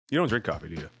You don't drink coffee,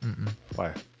 do you? Mm-mm.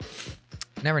 Why?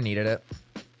 Never needed it.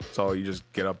 So you just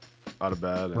get up out of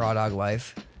bed. And Raw dog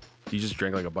life. you just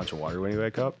drink like a bunch of water when you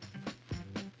wake up?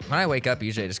 When I wake up,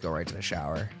 usually I just go right to the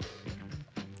shower.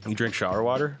 You drink shower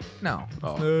water? No.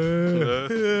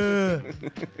 Oh.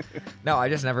 No, I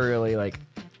just never really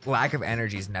lack of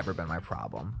energy has never been my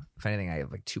problem. If anything, I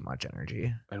have too much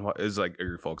energy. And what is are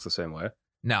your folks the same way?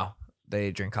 No,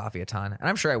 they drink coffee a ton, and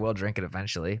I'm sure I will drink it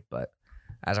eventually. But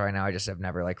as of right now, I just have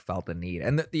never felt the need.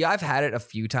 And I've had it a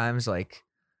few times, like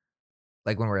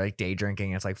when we're day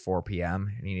drinking. It's 4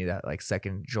 p.m. and you need that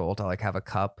second jolt to have a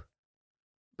cup.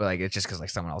 But it's just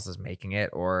because someone else is making it.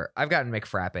 Or I've gotten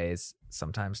McFrappes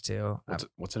sometimes too.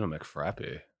 What's in a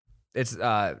McFrappe? It's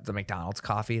the McDonald's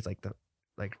coffee. It's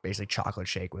basically chocolate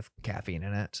shake with caffeine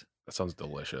in it. That sounds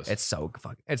delicious. It's so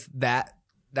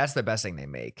that's the best thing they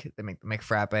make. They make the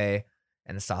McFrappe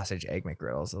and the sausage egg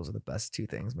McGriddles. Those are the best two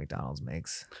things McDonald's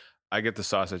makes. I get the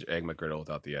sausage egg McGriddle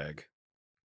without the egg.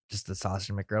 Just the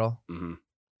sausage McGriddle? Mm-hmm.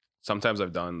 Sometimes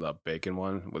I've done the bacon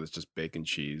one where it's just bacon,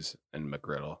 cheese, and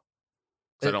McGriddle.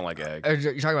 I don't like egg.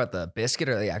 You're talking about the biscuit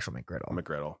or the actual McGriddle?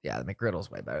 McGriddle. Yeah, the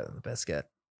McGriddle's way better than the biscuit.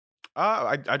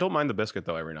 I don't mind the biscuit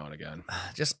though every now and again.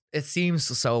 Just it seems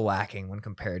so lacking when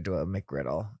compared to a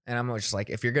McGriddle. And I'm just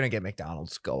if you're gonna get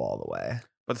McDonald's, go all the way.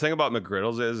 But the thing about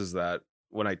McGriddles is that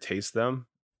when I taste them,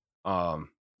 I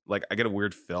get a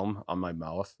weird film on my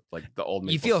mouth, the old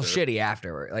maple you feel syrup. shitty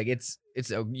afterward.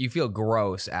 You feel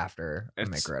gross after a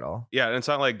McGriddle. Yeah, and it's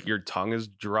not like your tongue is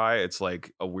dry. It's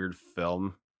like a weird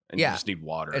film, and you just need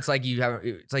water. It's like you have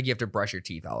to brush your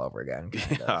teeth all over again.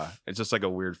 Yeah, it's just like a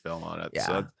weird film on it. Yeah.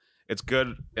 So it's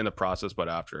good in the process, but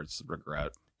after it's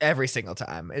regret. Every single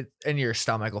time. And your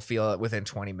stomach will feel it within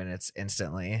 20 minutes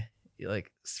instantly. You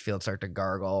feel it start to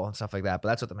gargle and stuff like that. But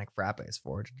that's what the McFrappe is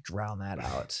for, to drown that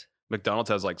out. McDonald's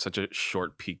has such a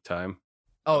short peak time.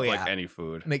 Oh, yeah. Like any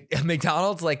food.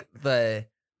 McDonald's, the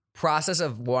process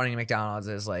of wanting McDonald's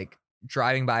is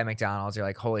driving by McDonald's.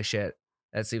 You're holy shit,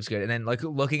 that seems good. And then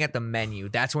looking at the menu,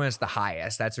 that's when it's the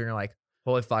highest. That's when you're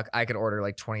holy fuck, I could order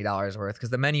 $20 worth, because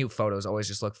the menu photos always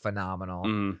just look phenomenal.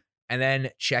 Mm. And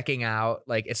then checking out,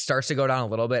 it starts to go down a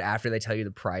little bit after they tell you the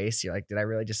price. You're did I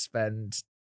really just spend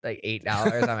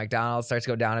 $8 on McDonald's? Starts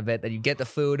to go down a bit. Then you get the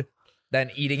food, then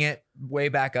eating it way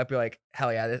back up. You're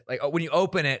hell yeah. When you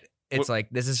open it, it's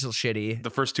this is still shitty.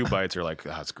 The first 2 bites are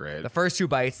that's great. The first 2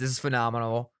 bites, this is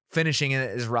phenomenal. Finishing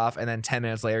it is rough. And then 10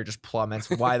 minutes later, just plummets.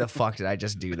 Why the fuck did I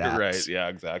just do that? Right. Yeah,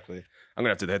 exactly. I'm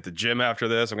going to have to hit the gym after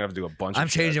this. I'm going to have to do a bunch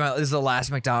of shit. Changing this is the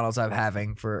last McDonald's I'm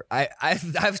having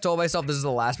I've told myself this is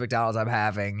the last McDonald's I'm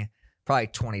having probably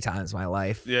 20 times in my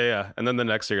life. Yeah. And then the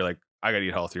next day you're I got to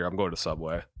eat healthier. I'm going to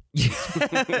Subway.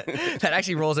 That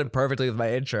actually rolls in perfectly with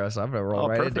my intro, so I'm going to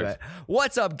roll into it.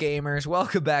 What's up, gamers?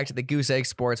 Welcome back to the Goose Egg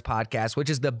Sports Podcast, which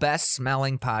is the best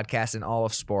smelling podcast in all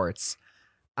of sports.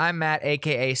 I'm Matt,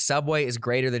 a.k.a. Subway is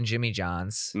greater than Jimmy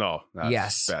John's. No,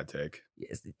 that's bad take.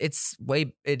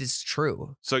 It is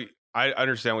true. So I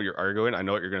understand what you're arguing. I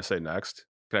know what you're going to say next.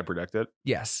 Can I predict it?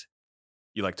 Yes.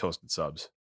 You like toasted subs.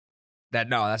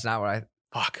 No, that's not what I...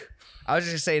 Fuck. I was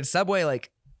just saying Subway,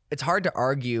 it's hard to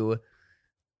argue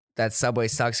that Subway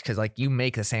sucks because, you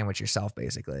make the sandwich yourself,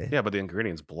 basically. Yeah, but the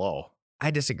ingredients blow. I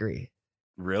disagree.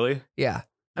 Really? Yeah.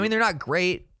 I mean, they're not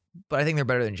great, but I think they're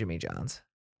better than Jimmy John's.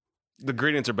 The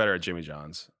ingredients are better at Jimmy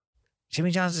John's.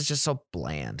 Jimmy John's is just so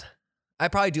bland. I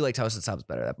probably do like toasted subs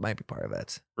better. That might be part of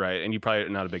it. Right. And you probably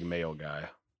not a big mayo guy.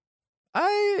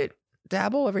 I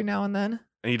dabble every now and then.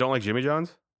 And you don't like Jimmy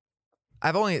John's?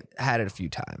 I've only had it a few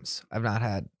times. I've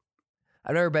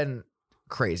never been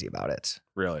crazy about it.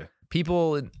 Really?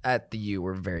 People at the U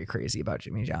were very crazy about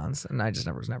Jimmy John's, and I just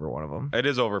was never one of them. It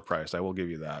is overpriced. I will give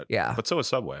you that. Yeah. But so is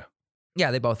Subway.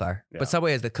 Yeah, they both are. Yeah. But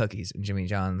Subway has the cookies, and Jimmy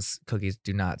John's cookies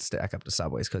do not stack up to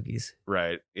Subway's cookies.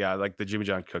 Right. Yeah, the Jimmy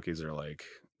John cookies are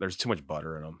there's too much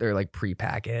butter in them. They're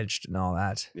prepackaged and all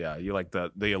that. Yeah, you like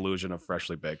the illusion of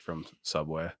freshly baked from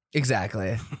Subway.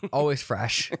 Exactly. Always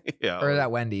fresh. Yeah. Or that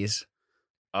Wendy's.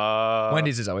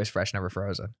 Wendy's is always fresh, never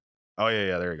frozen. Oh,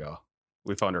 yeah, there you go.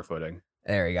 We found our footing.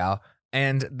 There you go.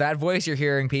 And that voice you're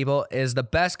hearing, people, is the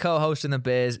best co-host in the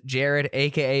biz, Jared,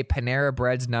 a.k.a. Panera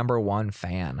Bread's #1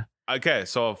 fan. Okay,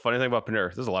 so funny thing about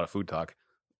Panera, there's a lot of food talk.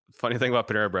 Funny thing about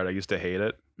Panera Bread, I used to hate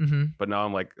it, but now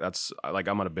I'm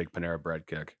I'm on a big Panera Bread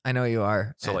kick. I know you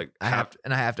are. So I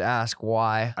have to ask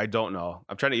why. I don't know.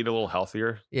 I'm trying to eat a little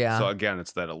healthier. Yeah. So again,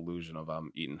 it's that illusion of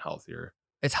I'm eating healthier.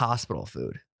 It's hospital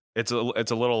food. It's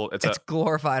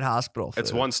glorified hospital food.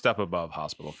 It's one step above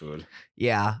hospital food.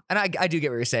 Yeah. And I do get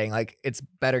what you're saying. It's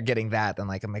better getting that than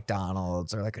a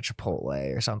McDonald's or a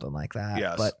Chipotle or something like that.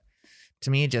 Yes. But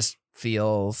to me, it just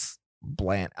feels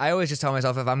bland. I always just tell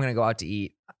myself if I'm going to go out to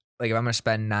eat, like if I'm gonna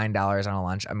spend $9 on a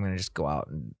lunch, I'm gonna just go out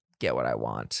and get what I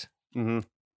want. Mm-hmm.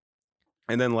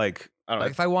 And then like I don't know.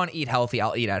 Like if I want to eat healthy,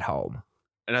 I'll eat at home.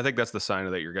 And I think that's the sign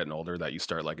that you're getting older, that you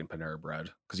start liking Panera Bread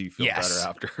because you feel better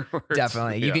afterwards.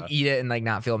 Definitely. You can eat it and like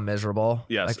not feel miserable.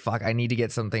 Yes. Like, fuck, I need to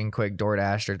get something quick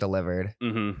DoorDashed or delivered.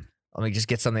 Mm-hmm. Let me just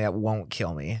get something that won't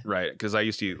kill me. Right. Because I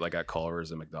used to eat like at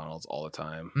Culver's and McDonald's all the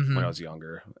time when I was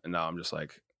younger. And now I'm just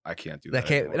like, I can't do that.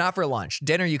 Okay, not for lunch.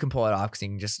 Dinner, you can pull it off because you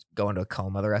can just go into a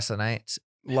coma the rest of the night.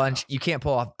 Lunch, you can't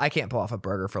pull off. I can't pull off a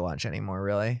burger for lunch anymore,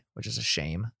 really, which is a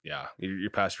shame. Yeah. You're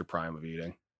past your prime of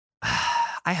eating.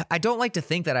 I don't like to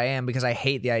think that I am because I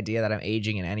hate the idea that I'm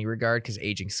aging in any regard because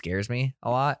aging scares me a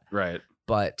lot. Right.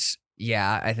 But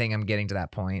yeah, I think I'm getting to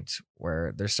that point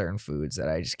where there's certain foods that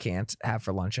I just can't have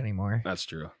for lunch anymore. That's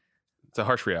true. It's a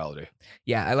harsh reality.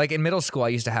 Yeah, I like in middle school, I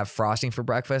used to have frosting for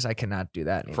breakfast. I cannot do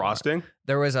that anymore. Frosting?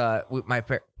 There was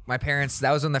my parents,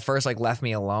 that was when they first like left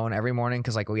me alone every morning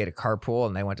because like we had a carpool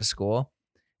and they went to school.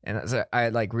 And so I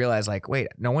like realized like, wait,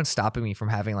 no one's stopping me from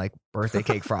having like birthday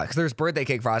cake frosting. Because there's birthday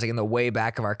cake frosting in the way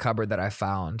back of our cupboard that I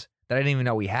found that I didn't even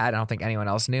know we had. I don't think anyone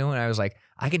else knew. And I was like,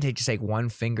 I can just take one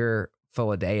finger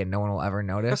full a day and no one will ever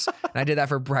notice. And I did that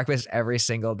for breakfast every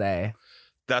single day.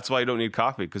 That's why you don't need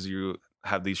coffee, because you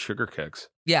have these sugar kicks.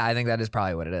 Yeah, I think that is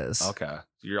probably what it is. Okay.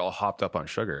 You're all hopped up on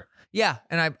sugar. Yeah.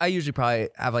 And I usually probably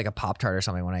have like a Pop-Tart or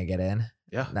something when I get in.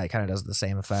 Yeah. That kind of does the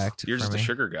same effect. You're just a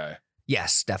sugar guy.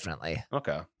 Yes, definitely.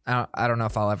 Okay. I don't know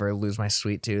if I'll ever lose my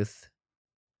sweet tooth.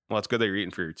 Well, it's good that you're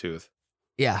eating for your tooth.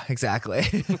 Yeah, exactly.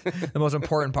 The most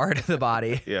important part of the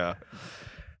body. Yeah.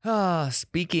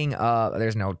 Speaking of,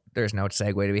 there's no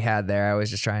segue to be had there. I was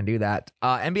just trying to do that.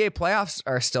 NBA playoffs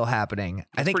are still happening.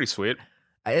 I think pretty sweet.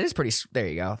 It is pretty. There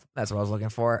you go. That's what I was looking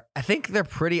for. I think they're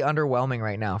pretty underwhelming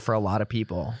right now for a lot of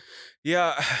people.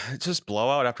 Yeah, it's just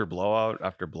blowout after blowout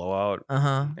after blowout.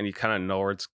 And you kind of know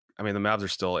where it's. I mean, the Mavs are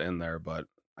still in there, but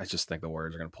I just think the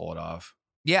Warriors are going to pull it off.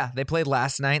 Yeah, they played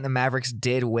last night. The Mavericks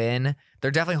did win. They're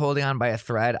definitely holding on by a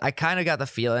thread. I kind of got the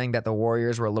feeling that the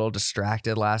Warriors were a little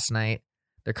distracted last night.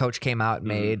 Their coach came out and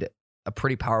made a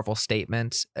pretty powerful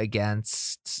statement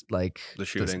against like the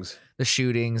shootings,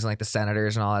 and like the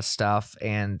Senators and all that stuff.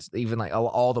 And even like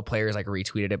all the players like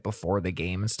retweeted it before the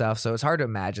game and stuff. So it's hard to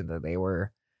imagine that they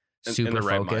were super in the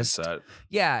focused. Right mindset.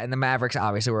 Yeah. And the Mavericks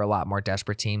obviously were a lot more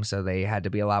desperate team. So they had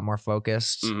to be a lot more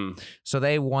focused. So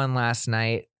they won last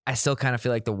night. I still kind of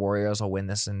feel like the Warriors will win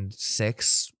this in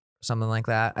 6, something like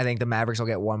that. I think the Mavericks will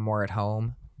get one more at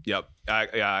home. Yep.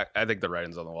 I think the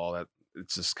writing's on the wall. That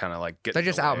it's just kind of like they're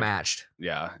just outmatched.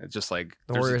 Yeah, it's just like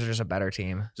the Warriors are just a better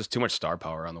team. Just too much star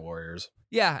power on the Warriors.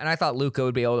 Yeah, and I thought Luka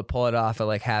would be able to pull it off and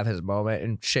like have his moment.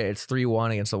 And shit, it's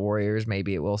 3-1 against the Warriors.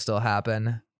 Maybe it will still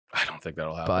happen. I don't think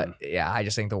that'll happen. But yeah, I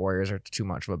just think the Warriors are too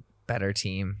much of a better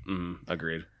team.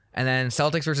 Agreed. And then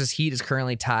Celtics versus Heat is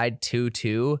currently tied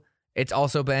 2-2. It's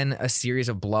also been a series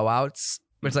of blowouts.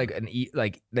 It's like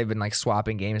they've been like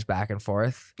swapping games back and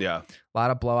forth. Yeah. A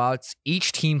lot of blowouts.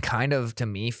 Each team kind of, to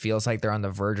me, feels like they're on the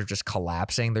verge of just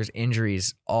collapsing. There's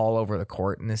injuries all over the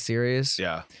court in this series.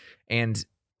 Yeah. And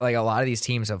like a lot of these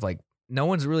teams have like, no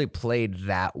one's really played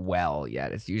that well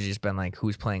yet. It's usually just been like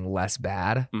who's playing less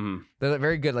bad. They're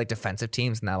very good like defensive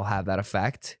teams, and that'll have that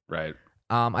effect. Right.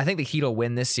 I think the Heat will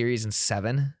win this series in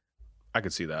 7. I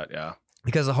could see that, yeah.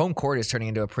 Because the home court is turning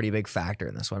into a pretty big factor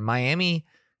in this one.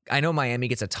 I know Miami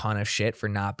gets a ton of shit for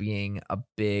not being a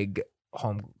big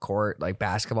home court like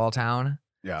basketball town.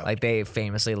 Yeah. Like they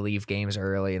famously leave games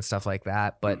early and stuff like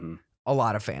that. But a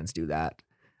lot of fans do that.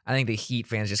 I think the Heat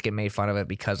fans just get made fun of it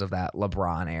because of that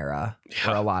LeBron era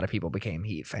where a lot of people became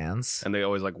Heat fans. And they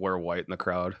always like wear white in the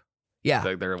crowd. Yeah.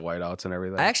 Like they're whiteouts and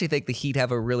everything. I actually think the Heat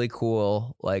have a really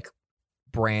cool like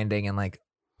branding and like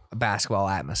basketball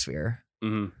atmosphere.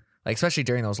 Like especially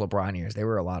during those LeBron years, they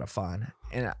were a lot of fun.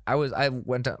 And I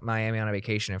went to Miami on a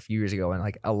vacation a few years ago, and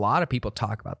like a lot of people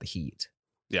talk about the Heat.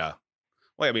 Yeah.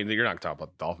 Well, I mean, you're not talking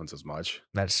about the Dolphins as much.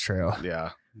 That's true.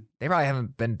 Yeah. They probably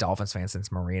haven't been Dolphins fans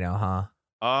since Marino,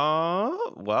 huh?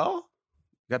 Well,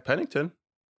 you got Pennington,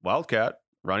 Wildcat,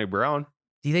 Ronnie Brown.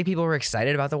 Do you think people were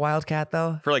excited about the Wildcat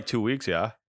though? For like 2 weeks,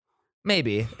 yeah.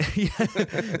 Maybe.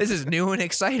 This is new and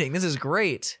exciting. This is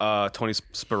great. Tony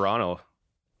Sperano.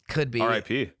 Could be.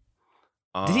 R.I.P.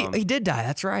 He did die.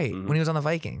 That's right. When he was on the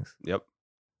Vikings. Yep.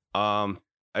 I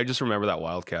just remember that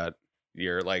Wildcat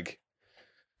year, like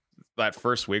that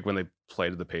first week when they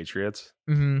played the Patriots.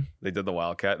 They did the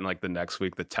Wildcat, and like the next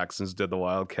week the Texans did the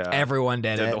Wildcat. Everyone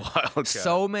did it. The Wildcat.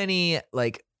 So many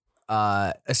like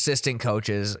assistant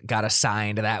coaches got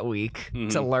assigned that week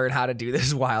to learn how to do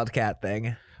this Wildcat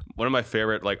thing. One of my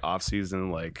favorite like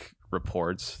off-season like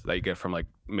reports that you get from like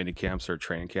mini camps or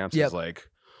training camps is like,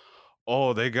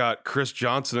 oh, they got Chris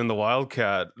Johnson in the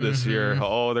Wildcat this year.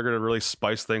 Oh, they're going to really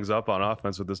spice things up on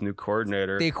offense with this new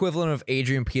coordinator. The equivalent of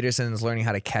Adrian Peterson's learning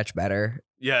how to catch better.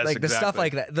 Yes, like the stuff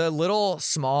like that. The little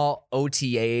small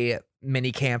OTA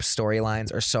mini camp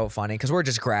storylines are so funny because we're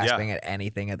just grasping at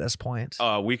anything at this point.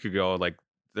 A week ago, like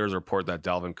there was a report that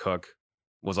Dalvin Cook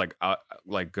was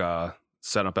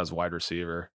set up as wide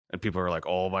receiver, and people are like,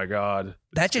 "Oh my god!"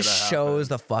 That just shows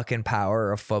the fucking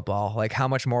power of football. Like how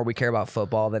much more we care about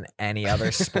football than any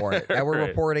other sport. That we're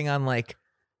reporting on like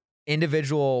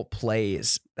individual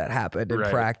plays that happened in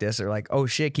practice, or like, oh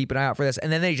shit, keep an eye out for this,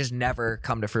 and then they just never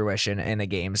come to fruition in the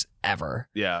games ever.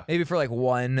 Yeah, maybe for like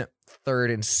 1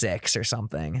 3rd and 6 or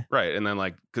something. Right, and then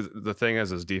like because the thing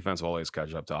is defense will always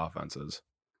catch up to offenses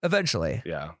eventually.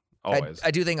 Yeah, always. I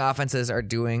do think offenses are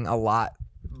doing a lot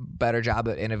better job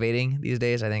at innovating these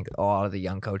days. I think a lot of the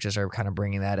young coaches are kind of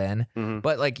bringing that in,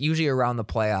 but like usually around the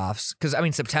playoffs, because I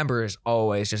mean September is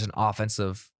always just an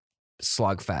offensive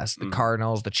slugfest. The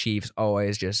Cardinals, the Chiefs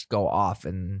always just go off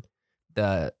in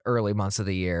the early months of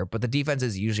the year, but the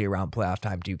defenses usually around playoff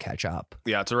time do catch up.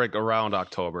 Yeah, it's like around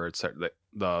October. It's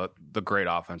the great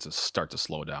offenses start to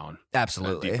slow down.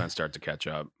 Absolutely, the defense start to catch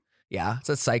up. Yeah, it's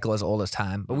a cycle as old as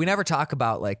time. But we never talk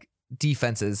about like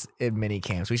defenses in mini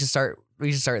camps. We should start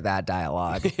that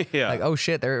dialogue. Yeah, like oh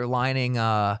shit, they're lining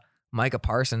Micah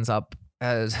Parsons up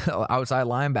as outside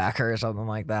linebacker or something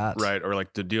like that. Right. Or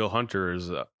like Danielle Hunter is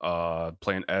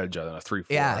playing edge on a 3-4.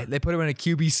 Yeah, they put him in a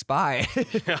QB spy. He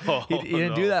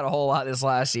didn't do that a whole lot this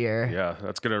last year. Yeah,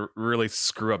 that's going to really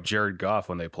screw up Jared Goff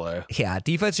when they play. Yeah,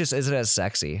 defense just isn't as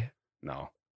sexy. No.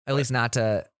 At least not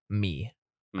to me.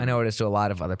 I know it is to a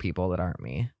lot of other people that aren't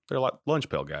me. They're a lot lunch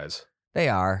pail guys. They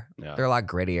are. Yeah. They're a lot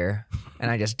grittier. And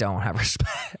I just don't have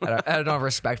respect. I don't have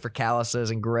respect for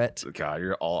calluses and grit. God,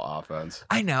 you're all offense.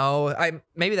 I know.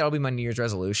 Maybe that'll be my New Year's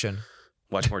resolution.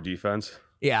 Watch more defense?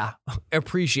 Yeah.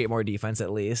 Appreciate more defense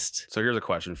at least. So here's a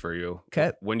question for you.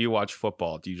 Okay. When you watch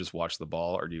football, do you just watch the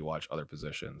ball or do you watch other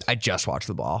positions? I just watch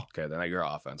the ball. Okay, then you're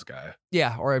an offense guy.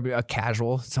 Yeah, or a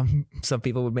casual. Some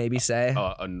people would maybe say.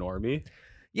 A normie?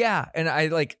 Yeah, and I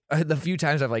like the few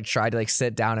times I've like tried to like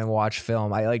sit down and watch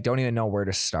film, I like don't even know where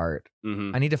to start.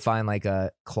 I need to find like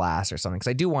a class or something because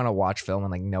I do want to watch film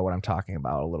and like know what I'm talking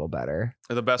about a little better.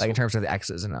 The best, like in terms of the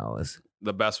X's and O's.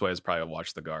 The best way is probably to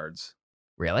watch the guards.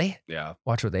 Really? Yeah.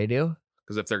 Watch what they do.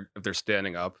 Because if they're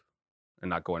standing up and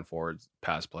not going forward,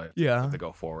 pass play. Yeah. If they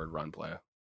go forward, run play.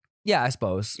 Yeah, I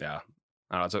suppose. Yeah.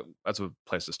 I don't know, that's a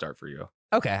place to start for you.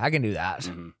 Okay, I can do that.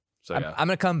 So yeah, I'm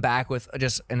gonna come back with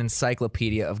just an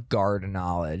encyclopedia of guard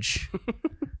knowledge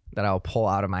that I'll pull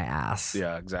out of my ass.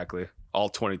 Yeah, exactly. All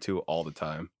 22, all the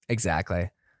time.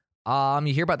 Exactly.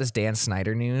 You hear about this Dan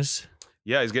Snyder news?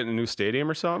 Yeah, he's getting a new stadium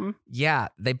or something. Yeah,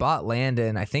 they bought land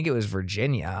in, I think it was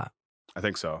Virginia. I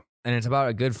think so. And it's about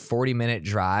a good 40-minute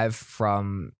drive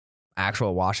from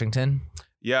actual Washington.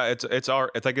 Yeah, I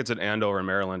think it's in Andover,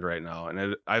 Maryland right now,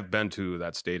 and I've been to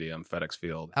that stadium, FedEx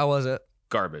Field. How was it?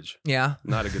 Garbage. Yeah.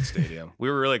 Not a good stadium. We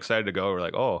were really excited to go. We're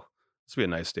like, oh, this would be a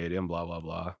nice stadium, blah, blah,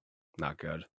 blah. Not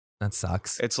good. That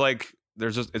sucks. It's like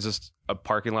it's just a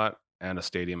parking lot and a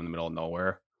stadium in the middle of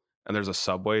nowhere. And there's a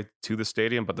subway to the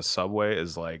stadium, but the subway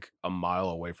is like a mile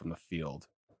away from the field.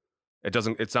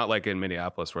 It's not like in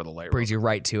Minneapolis where the light brings you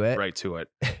right to it. Right to it.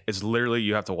 It's literally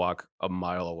you have to walk a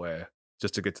mile away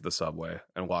just to get to the subway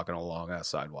and walking along that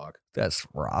sidewalk. That's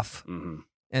rough. Mm-hmm.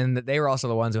 And they were also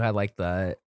the ones who had like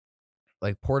the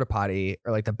porta potty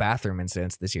or like the bathroom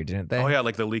incidents this year, didn't they? Oh yeah,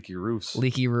 like the leaky roofs,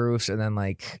 and then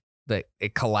like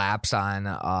it collapsed on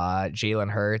Jalen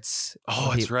Hurts.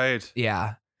 Oh, that's right.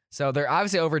 Yeah, so they're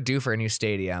obviously overdue for a new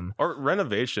stadium or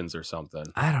renovations or something.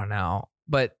 I don't know,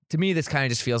 but to me, this kind of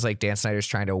just feels like Dan Snyder's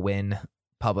trying to win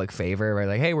public favor. Right?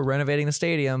 Like, hey, we're renovating the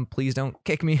stadium. Please don't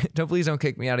kick me. Please don't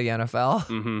kick me out of the NFL.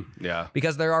 Mm-hmm. Yeah,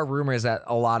 because there are rumors that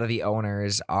a lot of the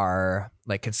owners are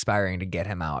like conspiring to get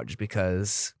him out just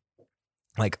because.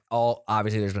 Like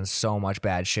obviously there's been so much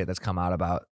bad shit that's come out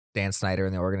about Dan Snyder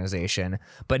and the organization,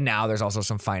 but now there's also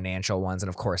some financial ones. And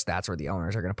of course that's where the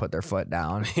owners are going to put their foot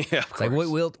down. Yeah, of course.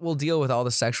 Like we'll deal with all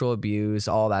the sexual abuse,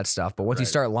 all that stuff. But once you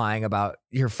start lying about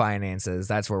your finances,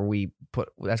 that's where we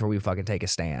fucking take a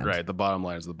stand. Right. The bottom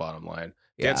line is the bottom line.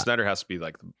 Yeah. Dan Snyder has to be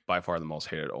like by far the most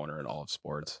hated owner in all of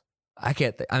sports. I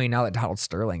can't, now that Donald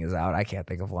Sterling is out, I can't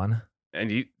think of one.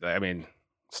 And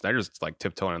Snyder's like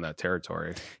tiptoeing in that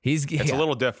territory. It's a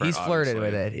little different. He's flirted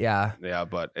with it, yeah. Yeah,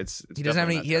 but he doesn't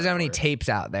have any tapes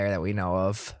out there that we know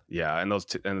of. Yeah, and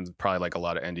and probably like a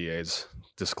lot of NDAs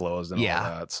disclosed and all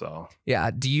that. So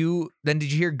yeah. Did you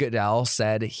hear Goodell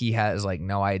said he has like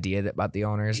no idea about the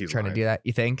owners trying to do that?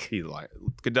 You think he lied?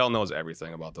 Goodell knows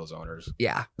everything about those owners.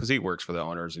 Yeah, because he works for the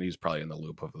owners and he's probably in the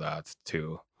loop of that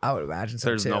too. I would imagine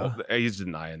so. He's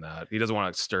denying that. He doesn't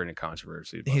want to stir any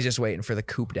controversy. He's just waiting for the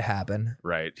coup to happen.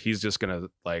 Right. He's just gonna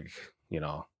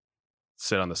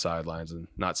sit on the sidelines and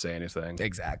not say anything.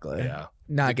 Exactly. Yeah.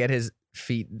 Not get his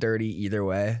feet dirty either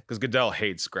way. Because Goodell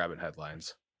hates grabbing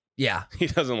headlines. Yeah. He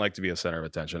doesn't like to be a center of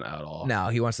attention at all. No,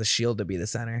 he wants the Shield to be the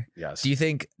center. Yes. Do you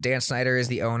think Dan Snyder is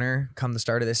the owner come the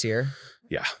start of this year?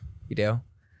 Yeah. You do?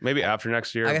 Maybe after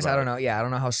next year. I guess I don't know. Yeah, I don't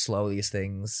know how slow these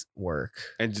things work.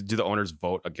 And do the owners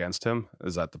vote against him?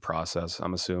 Is that the process,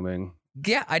 I'm assuming?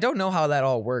 Yeah, I don't know how that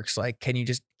all works. Like, can you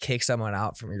just kick someone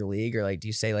out from your league? Or like, do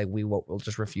you say like, we'll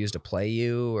just refuse to play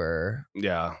you? Or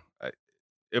yeah,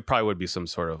 it probably would be some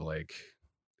sort of like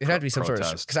it'd have to be some sort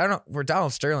of, because I don't know, for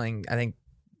Donald Sterling, I think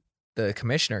the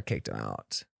commissioner kicked him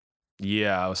out.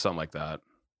 Yeah, it was something like that.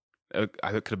 It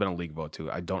could have been a league vote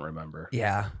too. I don't remember.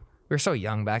 Yeah. We were so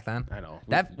young back then. I know.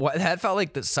 That felt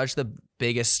like such the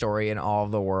biggest story in all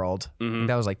of the world. Mm-hmm.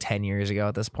 That was like 10 years ago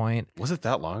at this point. Was it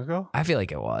that long ago? I feel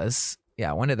like it was.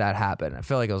 Yeah, when did that happen? I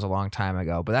feel like it was a long time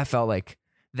ago, but that felt like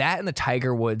that and the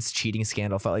Tiger Woods cheating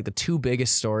scandal felt like the two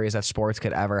biggest stories that sports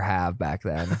could ever have back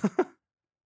then.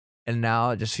 And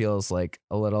now it just feels like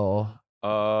a little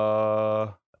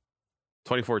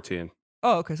 2014.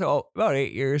 Oh, okay, so about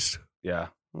 8 years. Yeah,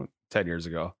 10 years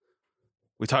ago.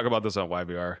 We talk about this on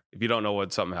YBR. If you don't know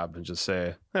what something happened, just say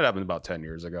it happened about 10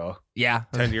 years ago. Yeah.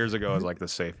 10 years ago is like the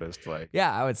safest. Like,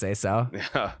 yeah, I would say so.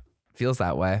 Yeah. Feels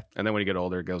that way. And then when you get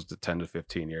older, it goes to 10 to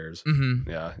 15 years. Mm-hmm.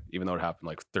 Yeah. Even though it happened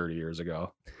like 30 years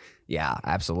ago. Yeah,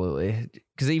 absolutely.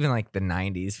 Because even like the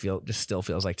 90s still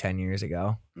feels like 10 years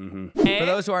ago. Mm-hmm. For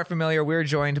those who aren't familiar, we're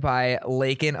joined by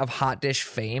Laken of Hot Dish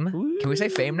fame. Ooh. Can we say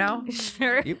fame now?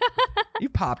 Sure. You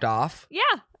popped off. Yeah,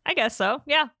 I guess so.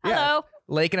 Yeah. Hello.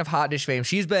 Laken of Hot Dish fame.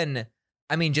 She's been,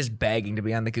 just begging to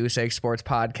be on the Goose Egg Sports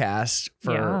podcast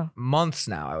for months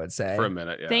now, I would say. For a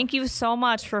minute, yeah. Thank you so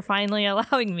much for finally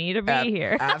allowing me to be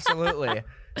here. Absolutely.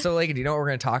 So, Laken, do you know what we're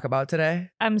going to talk about today?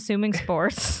 I'm assuming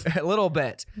sports. A little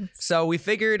bit. So we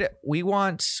figured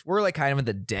we're like kind of in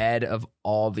the dead of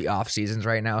all the off seasons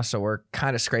right now. So we're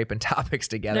kind of scraping topics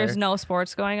together. There's no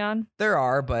sports going on? There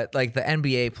are, but like the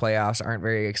NBA playoffs aren't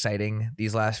very exciting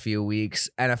these last few weeks.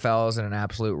 NFL is in an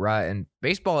absolute rut and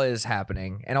baseball is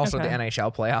happening. And also the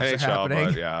NHL playoffs are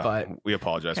happening. But we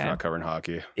apologize for not covering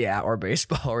hockey. Yeah, or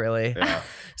baseball, really. Yeah.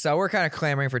 So we're kind of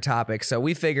clamoring for topics. So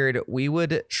we figured we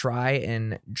would try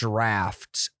and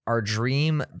draft our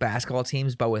dream basketball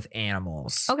teams, but with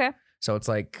animals. Okay. So it's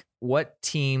like,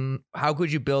 how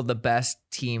could you build the best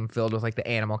team filled with like the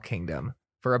animal kingdom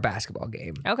for a basketball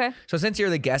game? Okay. So since you're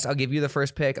the guest, I'll give you the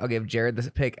first pick. I'll give Jared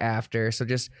the pick after. So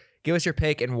just give us your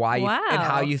pick and why and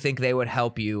how you think they would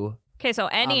help you. Okay, so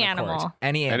any animal.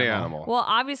 Any animal. Well,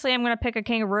 obviously I'm going to pick a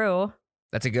kangaroo.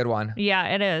 That's a good one.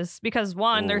 Yeah, it is. Because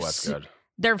one,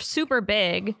 they're super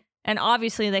big and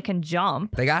obviously they can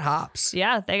jump. They got hops.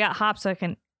 Yeah, they got hops. So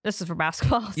this is for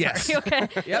basketball. Sorry. Yes. Okay.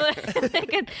 They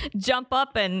can jump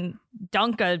up and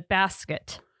dunk a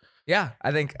basket. Yeah,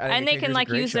 I think and they can like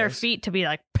use their feet to be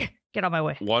like, get out my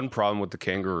way. One problem with the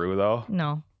kangaroo though.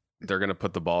 No. They're going to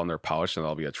put the ball in their pouch and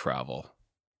that'll be a travel.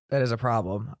 That is a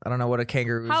problem. I don't know what a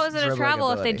kangaroo. How is it a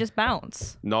travel if they just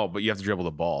bounce? No, but you have to dribble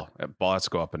the ball. That ball has to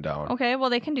go up and down. Okay, well,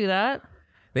 they can do that.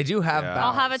 They do have bounce.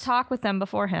 I'll have a talk with them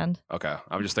beforehand. Okay,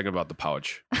 I'm just thinking about the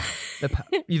pouch.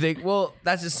 You think, well,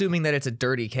 that's assuming that it's a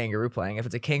dirty kangaroo playing. If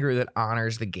it's a kangaroo that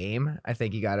honors the game, I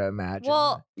think you got to imagine.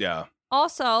 Well, yeah.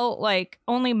 Also, like,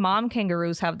 only mom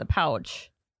kangaroos have the pouch.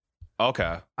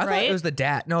 Okay. I thought it was the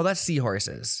dad. No, that's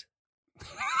seahorses.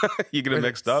 You get it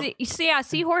mixed up?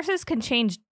 Seahorses can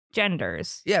change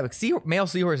genders. Yeah, but male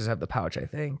seahorses have the pouch, I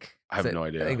think. I have no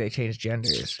idea. I think they changed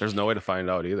genders. There's no way to find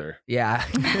out either. Yeah.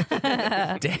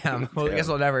 Damn. Well, I guess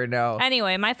we'll never know.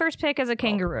 Anyway, my first pick is a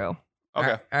kangaroo.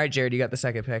 Okay. All right, Jared, you got the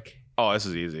second pick. Oh, this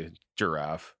is easy.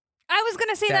 Giraffe. I was going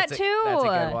to say that too. That's a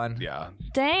good one. Yeah.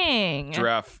 Dang.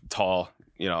 Giraffe, tall,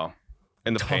 in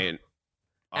the paint.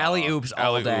 Alley-oops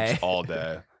all day. All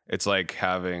day. It's like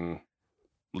having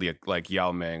like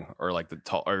Yao Ming or like the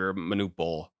tall or Manute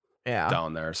Bol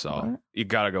down there. So you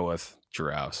got to go with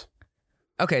giraffes.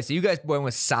 Okay, so you guys went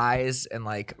with size and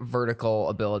like vertical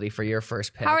ability for your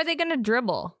first pick. How are they going to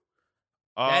dribble?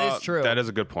 That is true. That is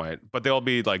a good point. But they'll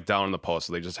be like down in the post,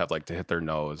 so they just have like to hit their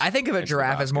nose. I think of a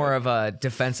giraffe as more of a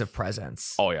defensive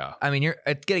presence. Oh yeah. I mean,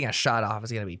 getting a shot off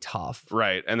is going to be tough.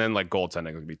 Right, and then like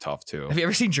goaltending would be tough too. Have you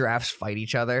ever seen giraffes fight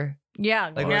each other?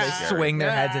 Yeah. Like when they swing their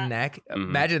heads and neck. Mm-hmm.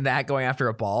 Imagine that going after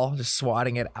a ball, just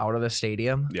swatting it out of the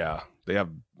stadium. Yeah. They have,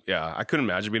 yeah, I couldn't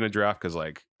imagine being a giraffe because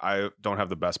like I don't have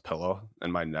the best pillow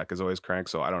and my neck is always cranked.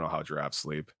 So I don't know how giraffes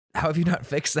sleep. How have you not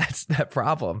fixed that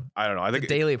problem? I don't know. I think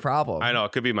it's a daily problem. I know.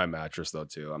 It could be my mattress though,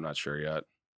 too. I'm not sure yet.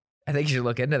 I think you should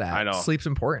look into that. I know. Sleep's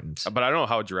important. But I don't know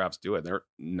how giraffes do it. Their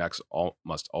necks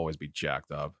must always be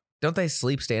jacked up. Don't they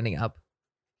sleep standing up?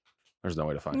 There's no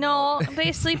way to find out. No,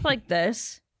 they sleep like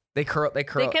this. They curl. They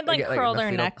can like curl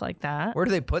their neck like that. Where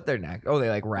do they put their neck? Oh, they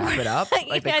like wrap it up.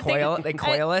 Like Yeah, they coil it. They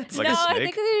coil it. Like a no, I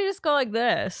snake? think they just go like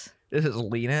this. Just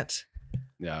lean it.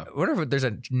 Yeah. I wonder if there's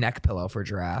a neck pillow for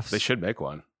giraffes. They should make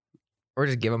one. Or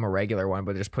just give them a regular one,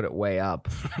 but just put it way up.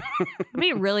 It'd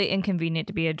be really inconvenient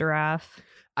to be a giraffe.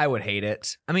 I would hate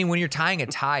it. I mean, when you're tying a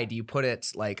tie, do you put it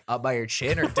like up by your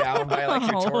chin or down by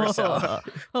like your torso?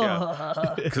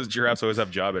 Yeah. Because giraffes always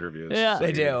have job interviews. Yeah. So They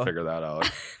you do. Figure that out.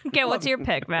 Okay, what's your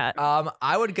pick, Matt?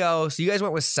 I would go. So you guys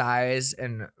went with size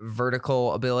and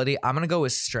vertical ability. I'm gonna go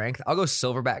with strength. I'll go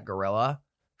silverback gorilla.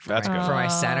 That's good. For my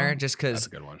center, just That's because a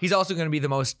good one. he's also going to be the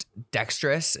most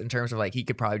dexterous in terms of like he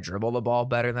could probably dribble the ball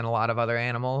better than a lot of other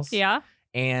animals. Yeah.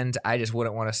 And I just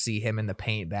wouldn't want to see him in the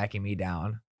paint backing me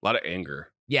down. A lot of anger.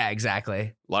 Yeah, exactly.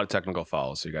 A lot of technical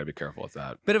fouls. So you got to be careful with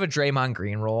that. Bit of a Draymond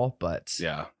Green role, but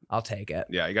Yeah. I'll take it.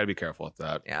 Yeah. You got to be careful with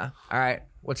that. Yeah. All right.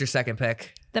 What's your second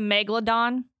pick? The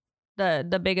megalodon,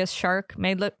 the biggest shark.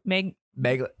 Meg.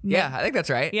 Yeah, I think that's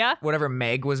right. Yeah? Whatever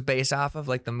Meg was based off of,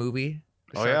 like the movie.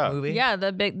 The Oh, shark yeah. Movie. Yeah,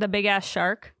 the big ass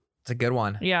shark. It's a good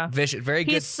one. Yeah. Vicious. Very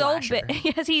good. He's so slasher. big.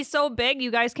 Yes, he's so big.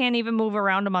 You guys can't even move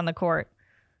around him on the court.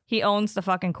 He owns the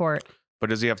fucking court. But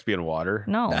does he have to be in water?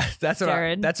 No. That's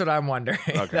Jared. what I'm wondering.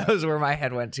 Okay. That was where my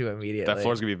head went to immediately. That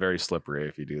floor's going to be very slippery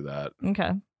if you do that.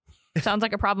 Okay. Sounds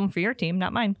like a problem for your team,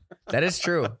 not mine. That is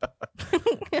true.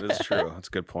 That is true. That's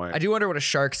a good point. I do wonder what a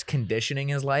shark's conditioning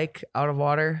is like out of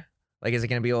water. Like, is it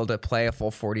going to be able to play a full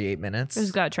 48 minutes?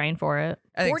 Who's got to train for it?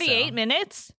 I think 48 so.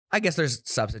 minutes? I guess there's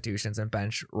substitutions and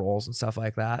bench roles and stuff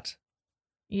like that.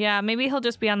 Yeah, maybe he'll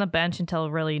just be on the bench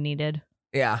until really needed.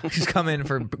 Yeah, just come in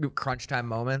for crunch time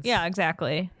moments. Yeah,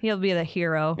 exactly. He'll be the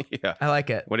hero. Yeah. I like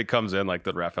it. When he comes in, like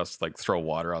the ref has to like throw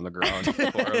water on the ground.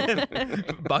 for him.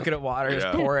 Bucket of water, just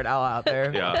Yeah. pour it all out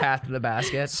there. Yeah. Path to the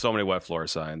basket. So many wet floor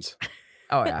signs.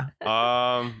 Oh, yeah.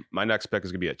 My next pick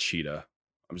is gonna be a cheetah.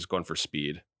 I'm just going for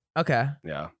speed. Okay.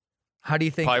 Yeah. How do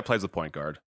you think? Probably plays the point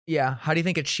guard. Yeah. How do you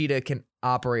think a cheetah can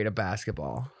operate a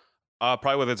basketball?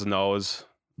 Probably with its nose.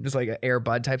 Just like an Air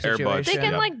Bud type Air Bud. situation. They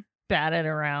can Yeah. like bat it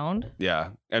around. Yeah.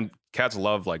 And cats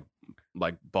love like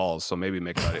balls, so maybe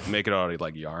make it out of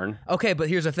like yarn. Okay, but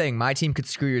here's the thing. My team could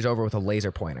screw yours over with a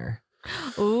laser pointer.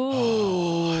 Ooh.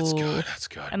 Oh, that's good. That's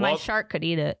good. And my shark could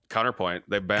eat it. Counterpoint,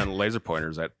 they ban laser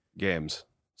pointers at games.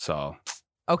 So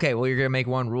Okay, well, you're going to make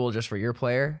one rule just for your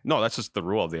player. no, that's just the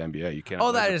rule of the NBA. You can't. Oh,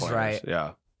 have that laser is pointers. right.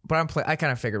 Yeah, But I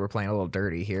kind of figured we're playing a little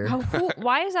dirty here.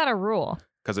 Why is that a rule?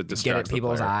 because it Get distracts at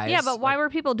people's the player. eyes. Yeah, but why were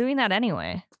people doing that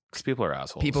anyway? Because people are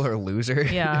assholes. People are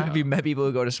losers. Yeah. Have you met people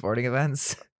who go to sporting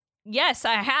events? Yes,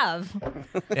 I have.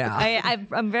 Yeah.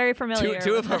 I'm very familiar.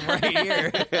 Two of them right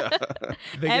here. Yeah.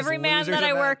 Biggest Every man losers that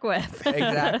I event. work with.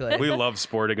 Exactly. We love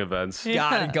sporting events.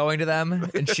 God, going to them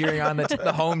and cheering on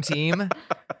the home team.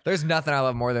 There's nothing I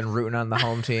love more than rooting on the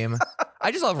home team.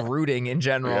 I just love rooting in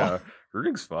general. Yeah,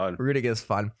 rooting's fun. Rooting is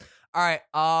fun. All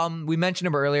right. We mentioned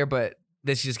him earlier, but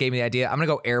this just gave me the idea. I'm gonna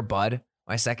go Air Bud.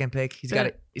 My second pick. He's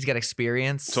got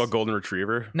experience. So a golden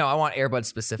retriever No, I want Air Bud You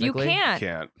specifically. can't.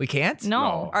 can't. We can't? No.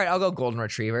 All right, I'll go Golden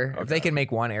Retriever. If they Okay. can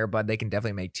make one Air Bud, they can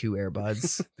definitely make two Air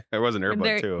Buds. There was an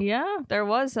earbud too. Yeah, there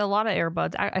was a lot of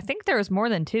earbuds. I think there was more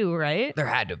than two, right? There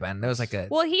had to have been. There was like a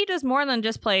Well, he does more than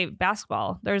just play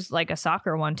basketball. There's like a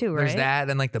soccer one too, right? there's that.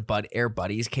 Then like the Bud Air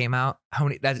Buddies came out. How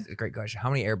many? That's a great question.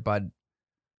 How many Air Bud?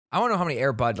 I want to know how many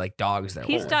Air Bud like dogs there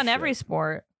He's were. done shit. every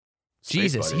sport. Space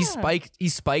Jesus, Buddies. he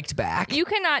spiked back. You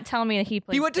cannot tell me that he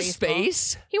played. He went to baseball.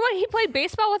 space. He played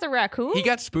baseball with a raccoon. He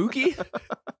got spooky.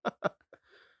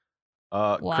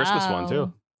 Christmas one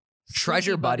too.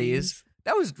 Treasure Spooky Buddies.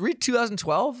 That was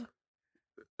 2012.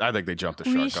 I think they jumped the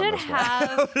shark We on should this one.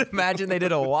 have. I would imagine they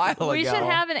did a while ago. We should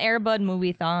have an Airbud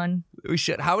movie-thon. We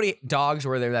should. How many dogs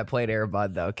were there that played Air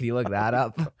Bud though? Can you look that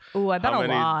up? Ooh, I bet How a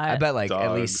many- lot. I bet like at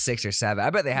dogs. least 6 or 7. I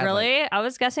bet they had like, Really? I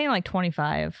was guessing like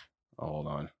 25. Oh, hold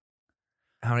on.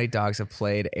 how many dogs have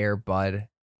played Air Bud? 'Cause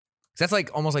that's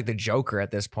like almost like the Joker at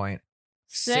this point.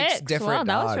 6 different Wow, that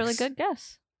dogs. was a really good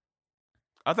guess.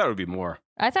 I thought it would be more.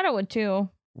 I thought it would too.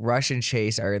 Rush and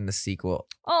Chase are in the sequel.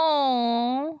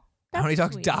 Oh. How many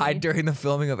dogs died during the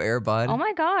filming of Air Bud? Oh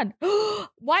my god.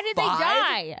 Why did 5? they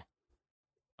die?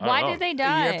 I don't Why know. did they You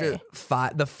die? have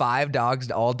to, the 5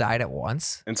 dogs all died at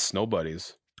once? And snow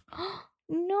buddies.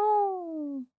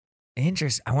 No.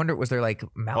 Interesting. I wonder, was there like Oh,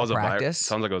 it was a virus. malpractice?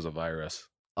 Sounds like it was a virus.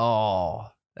 Oh,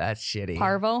 that's shitty.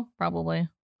 Parvo, probably.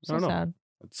 So I don't know. sad.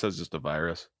 It says just a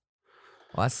virus.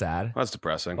 Well, that's sad. That's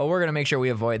depressing. Well, we're going to make sure we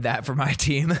avoid that for my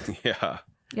team. Yeah.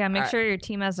 Yeah, make All sure your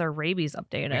team has their rabies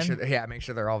updated. Make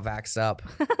sure they're all vaxxed up.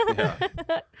 Yeah.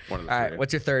 One of the All right, three.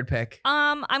 what's your third pick?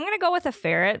 I'm gonna go with a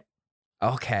ferret.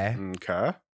 Okay.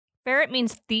 Okay. Ferret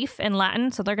means thief in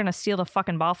Latin, so they're gonna steal the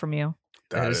fucking ball from you.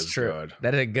 That is true. Good.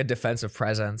 That is a good defensive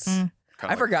presence. Kinda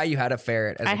I forgot you had a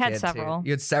ferret as a I had kid, several. too.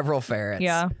 You had several ferrets.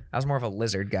 Yeah. I was more of a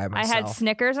lizard guy myself. I had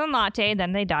Snickers and Latte,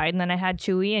 then they died, and then I had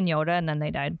Chewy and Yoda, and then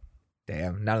they died.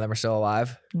 Damn, none of them are still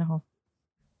alive. No.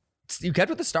 You kept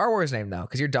with the Star Wars name, though,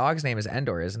 because your dog's name is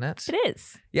Endor, isn't it? It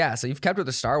is. Yeah, so you've kept with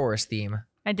the Star Wars theme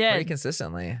I pretty did.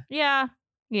 consistently. Yeah,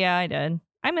 I did.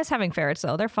 I miss having ferrets,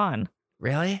 though. They're fun.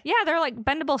 Really? Yeah, they're like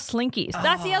bendable slinkies.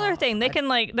 That's the other Oh, thing. They can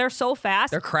they're so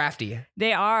fast. They're crafty.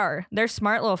 They are. They're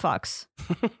smart little fucks.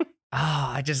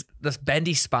 This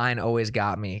bendy spine always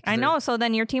got me. I know. So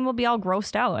then your team will be all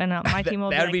grossed out, and my team will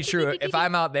be That would like, be true. If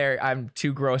I'm out there, I'm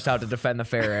too grossed out to defend the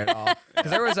ferret at all.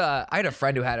 Because I had a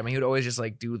friend who had him. He would always just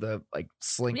do the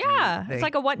slinky. Yeah, thing. it's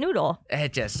like a wet noodle.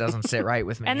 It just doesn't sit right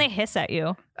with me. And they hiss at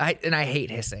you. I hate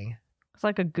hissing. It's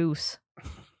like a goose.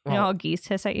 You know Well, how geese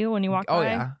hiss at you when you walk by? oh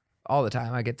yeah, all the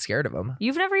time. I get scared of them.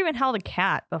 You've never even held a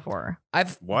cat before.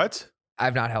 What?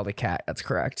 I've not held a cat. That's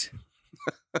correct.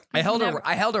 I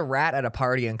held a rat at a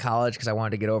party in college because I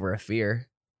wanted to get over a fear.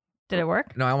 Did it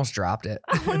work? No, I almost dropped it.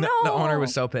 Oh, The no. owner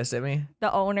was so pissed at me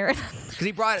The owner. because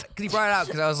he brought it out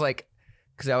because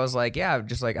I was like, yeah,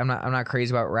 just I'm not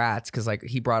crazy about rats because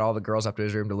he brought all the girls up to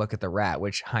his room to look at the rat,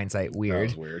 which hindsight That weird.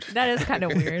 was weird. That is kind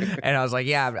of weird. And I was like,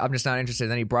 yeah, I'm just not interested.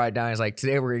 And then he brought it down. He's like,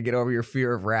 today we're gonna get over your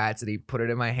fear of rats, and he put it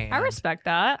in my hand. I respect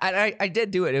that. I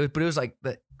did do it. But it was like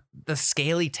the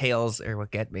scaly tails are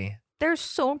what get me. They're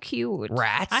so cute.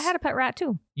 Rats? I had a pet rat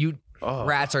too.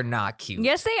 Rats are not cute.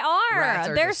 Yes, they Rats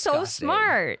are. are They're so disgusting.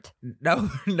 smart. No,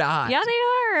 not. Yeah, they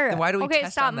are. Then why do we Okay,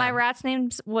 test stop. on My them? rat's name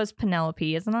was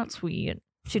Penelope. Isn't that sweet?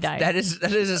 She died. That is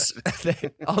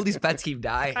all these pets keep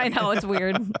dying. I know, it's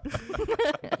weird.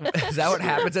 Is that what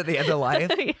happens at the end of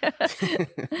life? Yeah.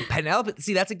 Penelope.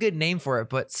 See, that's a good name for it,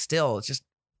 but still, it's just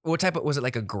what type of was it?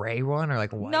 Like a gray one or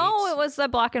like a white? No, it was the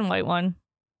black and white one.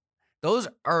 Those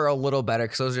are a little better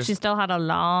because those are She still had a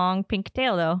long pink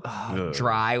tail, though.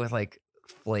 dry with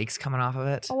flakes coming off of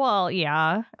it. Well,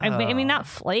 yeah. I mean, not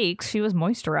flakes. She was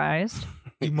moisturized.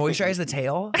 You moisturize the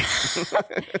tail?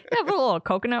 You have a little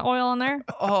coconut oil in there.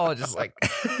 Oh, just rub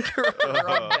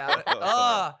down it.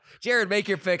 Oh, Jared, make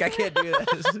your pick. I can't do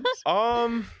this.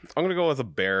 I'm gonna go with a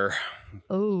bear.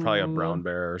 Ooh. Probably a brown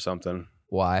bear or something.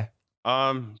 Why?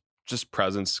 Just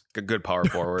presence, good power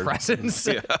forward. Presence.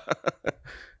 Yeah.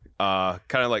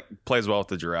 Kind of plays well with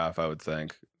the giraffe, I would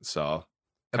think. So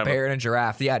A bear and a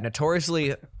giraffe. Yeah,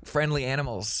 notoriously friendly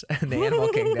animals in the animal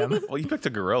kingdom. well, you picked a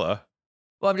gorilla.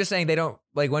 Well, I'm just saying they don't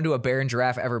when do a bear and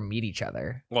giraffe ever meet each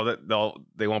other? Well,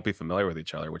 they won't be familiar with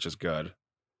each other, which is good.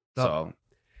 Oh.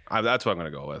 So that's what I'm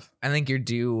gonna go with. I think you're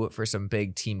due for some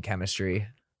big team chemistry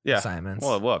assignments.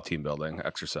 Well, we'll have team building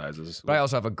exercises. But I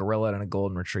also have a gorilla and a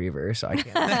golden retriever, so I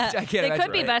can't. I can't They could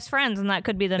imagine, be right? best friends, and that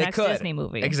could be the They next could. Disney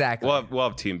movie. Exactly. We'll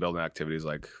have team building activities.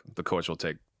 Like the coach will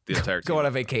take the entire team, Go on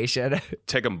a vacation.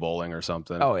 take them bowling or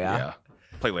something. Oh, yeah.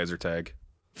 Play laser tag.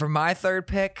 For my third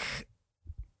pick,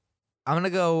 I'm gonna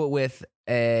go with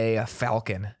a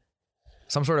falcon,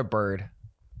 some sort of bird.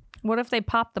 What if they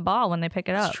pop the ball when they pick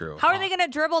it That's up? true. How are they going to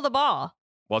dribble the ball?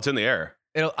 Well, it's in the air.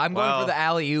 I'm going for the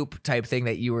alley oop type thing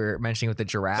that you were mentioning with the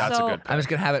giraffe. That's So- a good pick. I'm just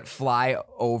gonna have it fly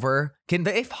over. Can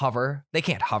they hover? They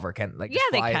can't hover, can just Yeah,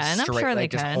 they fly can. I'm straight, sure they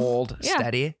just can. hold Yeah.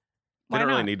 steady. They Why don't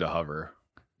really not? need to hover.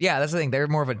 Yeah, that's the thing. They're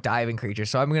more of a diving creature,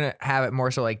 so I'm gonna have it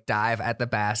more so dive at the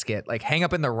basket, hang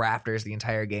up in the rafters the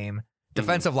entire game.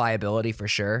 Defensive liability for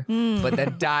sure, Hmm. but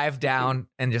then dive down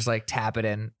and just tap it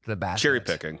in the basket. Cherry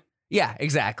picking. Yeah,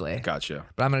 exactly. Gotcha.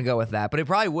 But I'm gonna go with that. But it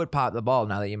probably would pop the ball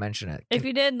now that you mention it. If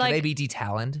you did Can they be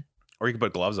detaloned? Or you can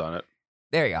put gloves on it.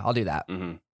 There you go. I'll do that.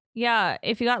 Mm-hmm. yeah,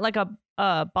 if you got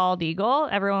a bald eagle,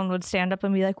 everyone would stand up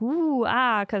and be like, "Ooh,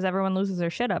 ah," because everyone loses their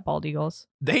shit at bald eagles.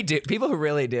 They do. People who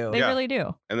really do. They Yeah. really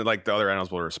do. And then the other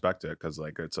animals will respect it because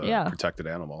it's a Yeah. protected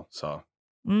animal. So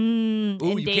Ooh,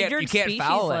 you Endangered can't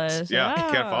foul it. species list. yeah,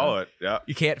 you can't follow it. Yeah.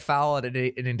 You can't foul an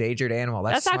endangered animal.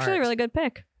 That's That's actually a smart. really good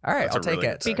pick All right, That's I'll a take really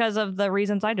it. good pick. because of the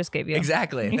reasons I just gave you.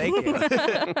 Exactly. Thank you.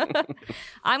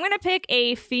 I'm going to pick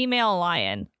a female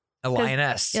lion. A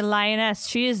lioness. A lioness.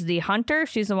 She is the hunter.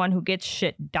 She's the one who gets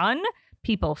shit done.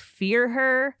 People fear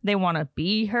her. They want to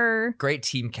be her. Great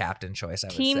team captain choice, I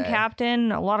would Team say.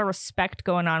 captain. A lot of respect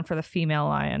going on for the female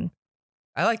lion.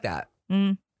 I like that.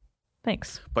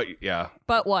 Thanks. But yeah,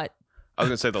 But what? I was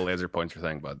gonna say the laser pointer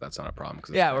thing, but that's not a problem.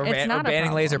 Yeah, we're It's not a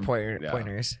banning laser problem.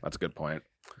 pointers. That's a good point.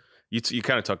 You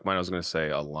kind of took mine. I was gonna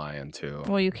say a lion too.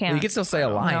 Well, you can't. Well, you can still say a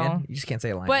lion. No. You just can't say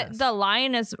a lion. But the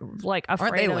lion is like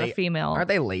afraid of the female. Aren't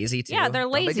they lazy too? Yeah, they're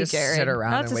Don't lazy. They just Jared. sit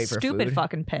around That's and wait a for stupid food.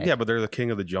 fucking pick. Yeah, but they're the king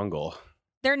of the jungle.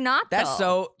 They're not. That's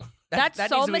though. so. That's that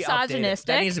so needs to be updated. misogynistic.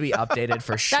 That needs to be updated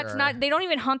for sure. That's not. They don't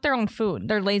even hunt their own food.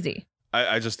 They're lazy.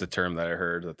 I just a term that I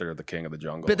heard that they're the king of the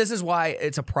jungle. But this is why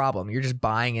it's a problem. You're just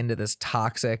buying into this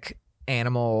toxic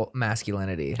animal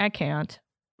masculinity. I can't.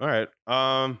 All right.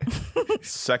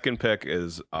 Second pick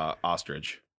is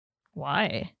ostrich.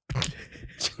 Why?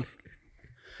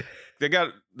 They're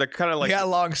kind of like You got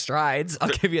long strides. I'll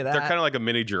give you that. They're kind of like a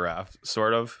mini giraffe,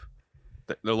 sort of.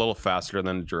 They're a little faster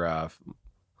than a giraffe.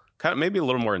 Kind of maybe a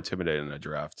little more intimidating than a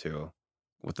giraffe too,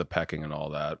 with the pecking and all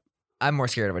that. I'm more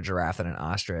scared of a giraffe than an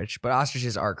ostrich, but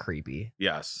ostriches are creepy.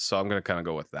 Yes, so I'm gonna kind of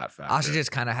go with that factor. Ostriches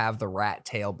kind of have the rat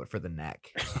tail, but for the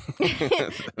neck.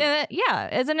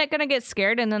 Yeah, isn't it gonna get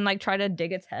scared and then like try to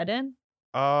dig its head in?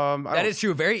 That is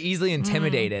true. Very easily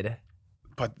intimidated,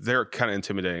 but they're kind of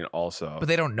intimidating also. but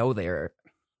they don't know they're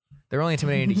only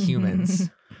intimidating to humans.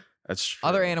 That's true.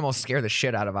 Other animals scare the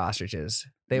shit out of ostriches.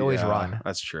 They always Yeah, run.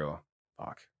 That's true.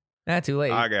 Fuck. Too late.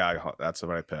 That's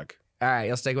what I pick. All right,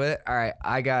 you'll stick with it. All right,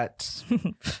 I got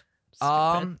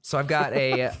so I've got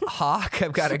a hawk,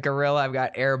 I've got a gorilla, I've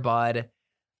got Air Bud.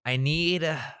 I need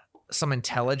some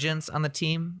intelligence on the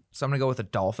team, so I'm gonna go with a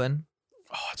dolphin.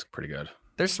 Oh, that's pretty good.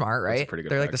 They're smart, That's a right? pretty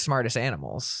good They're like pick. the smartest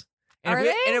animals. And Are if we,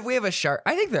 they? And if we have a shark,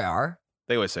 I think they are.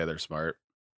 They always say they're smart.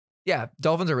 Yeah,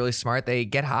 dolphins are really smart. They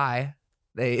get high.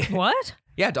 What?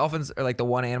 Yeah, dolphins are like the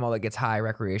one animal that gets high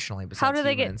recreationally. Besides do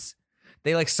they get- humans.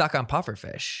 They like suck on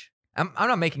pufferfish. I'm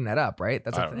not making that up, right?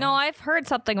 That's I a don't thing. No, I've heard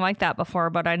something like that before,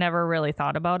 but I never really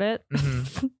thought about it.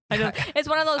 Mhm. It's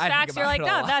one of those I think facts you're about like, it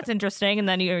a oh, lot. that's interesting, and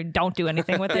then you don't do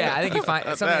anything with it. Yeah, I think you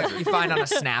find something you find on a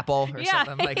Snapple or Yeah.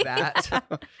 something like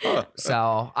that.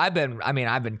 So I've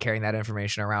been carrying that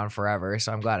information around forever.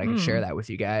 So I'm glad I can share that with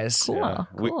you guys. Cool. Yeah.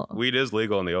 Cool. Weed is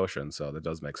legal in the ocean, so that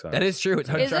does make sense. That is true. It's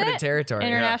Is uncharted it? territory.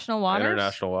 International waters.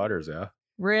 International waters, yeah.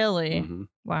 Really? Mhm.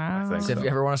 Wow. I think So if so. you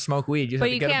ever want to smoke weed, you But have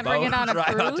to you get can't a bring boat it on and a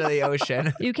drive out to cruise? the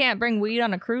ocean. You can't bring weed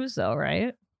on a cruise, though,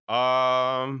 right?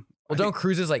 Well, don't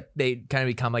cruises like they kind of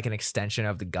become like an extension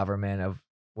of the government of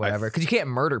whatever? Because you can't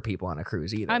murder people on a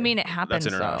cruise either. I mean, it happens.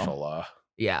 That's international though. law.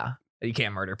 yeah, you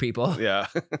can't murder people. Yeah.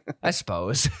 I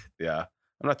suppose. Yeah.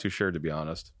 I'm not too sure, to be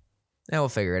honest. Yeah, we'll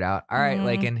figure it out. All right, Mhm.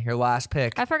 Laken, your last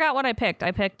pick. I forgot what I picked.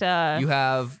 I picked You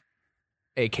have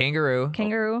a kangaroo,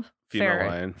 kangaroo, Female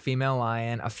ferret. lion. female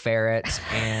lion, a ferret,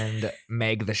 and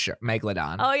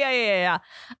Megalodon. Oh yeah.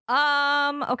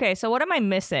 Okay, so what am I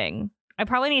missing? I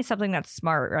probably need something that's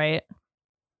smart, right?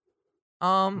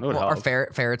 That would our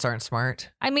help. ferrets aren't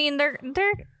smart. I mean, they're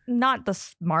not the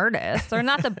smartest. They're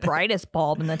not the brightest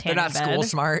bulb in the They're tanning not bed. school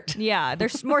smart. Yeah, they're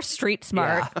more street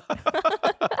smart.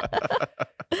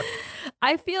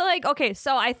 I feel like okay,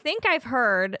 so I think I've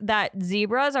heard that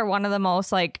zebras are one of the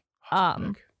most like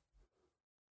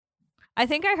I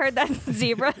think I heard that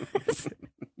zebras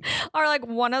are like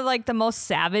one of like the most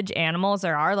savage animals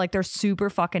there are. Like they're super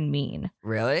fucking mean.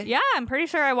 Really? Yeah, I'm pretty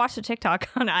sure I watched a TikTok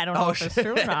on I don't know if it's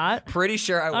true or not. Pretty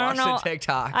sure I don't watched know. a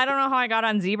TikTok. I don't know how I got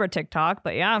on zebra TikTok,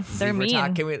 but yeah, they're Zebra mean.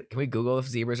 talk. Can we Google if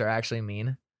zebras are actually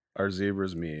mean? Are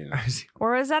zebras mean?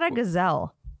 Or is that a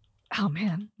gazelle? Oh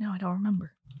man, no, I don't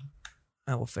remember.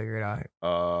 Oh, we'll figure it out.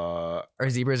 Uh, Are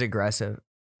zebras aggressive?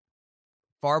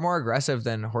 Far more aggressive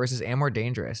than horses and more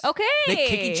dangerous. Okay. They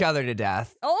kick each other to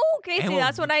death Okay, And see, will-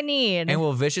 that's what I need. and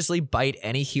will viciously bite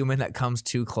any human that comes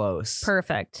too close.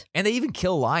 Perfect. And they even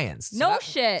kill lions. So No that-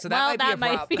 shit. So Well, that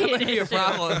might be a an that might be a issue.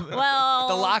 problem. Well,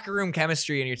 the locker room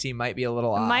chemistry in your team might be a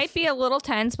little off. might be a little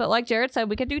tense, but like Jared said,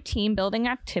 we could do team building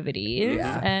activities.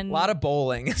 Yeah. And a lot of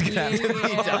bowling is gonna have to be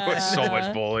Yeah. done. so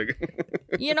much bowling.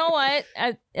 you know what?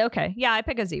 Okay, yeah, I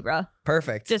pick a zebra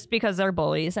Perfect. just because they're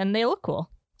bullies and they look cool.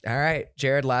 All right,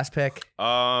 Jared, last pick.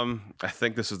 I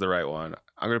think this is the right one.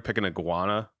 I'm gonna pick an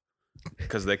iguana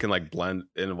because they can like blend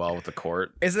in well with the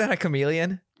court. Isn't that a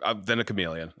chameleon? Then a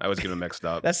chameleon. I was getting mixed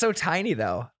up. That's so tiny,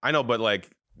 though. I know, but like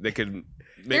they could maybe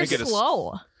They're get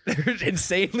slow. They're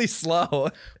insanely slow.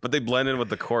 but they blend in with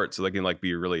the court, so they can like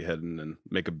be really hidden and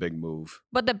make a big move.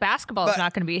 But the basketball is But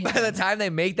not going to be. By the time they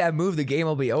make that move, the game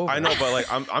will be over. I know, but like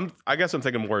I guess I'm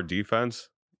thinking more defense.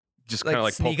 Just kind of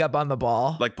like sneak poke, up on the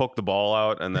ball. poke the ball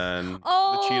out, and then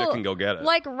Oh, the cheetah can go get it.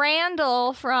 Like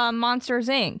Randall from Monsters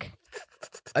Inc.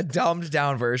 A dumbed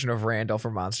down version of Randall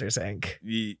from Monsters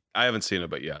Inc. I haven't seen it,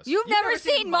 but yes, You've never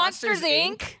seen Monsters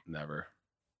Inc? never.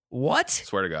 What?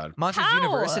 Swear to God. Monsters How?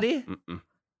 University? Mm-mm.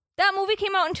 That movie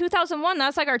came out in 2001.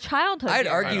 That's like our childhood. I'd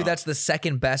years. argue that's the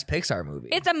second best Pixar movie.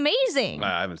 It's amazing.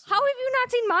 I haven't seen How have you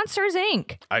not seen Monsters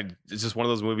Inc? It's just one of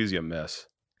those movies you miss.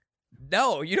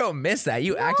 No, you don't miss that.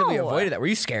 You actively avoided that. Were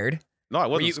you scared? No, I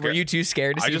wasn't scared. Were you too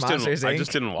scared to see Monsters Inc? I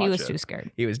just didn't watch it. He was too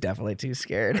scared. He was definitely too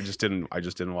scared. I just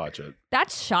didn't watch it.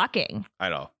 That's shocking. I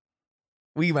know.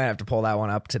 We might have to pull that one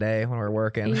up today when we're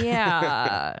working.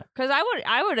 Yeah, because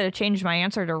I would have changed my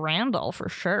answer to Randall for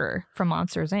sure from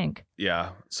Monsters Inc. Yeah,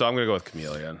 so I'm gonna go with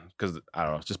Chameleon because I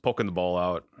don't know, just poking the ball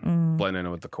out, blending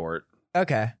in with the court.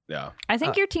 Okay. Yeah, I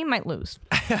think your team might lose.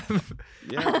 yeah,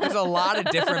 There's a lot of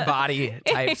different body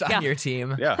types on your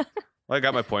team. yeah. Well, I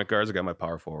got my point guards, I got my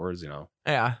power forwards. You know.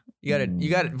 Yeah, you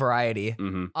got variety.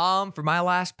 Mm-hmm. For my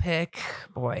last pick,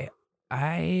 boy,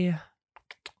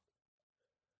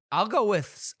 I'll go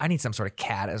with, I need some sort of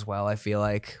cat as well. I feel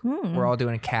like we're all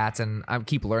doing cats, and I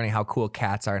keep learning how cool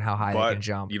cats are and how high they can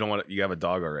jump. You don't want to, you have a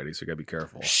dog already, so you gotta be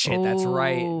careful. Shit, that's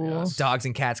right. Yes. Dogs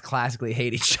and cats classically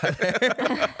hate each other.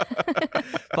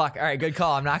 Fuck. All right, good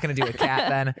call. I'm not gonna do a cat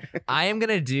then. I am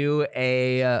gonna do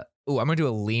I'm gonna do a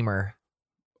lemur.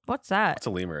 What's that? It's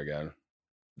a lemur again.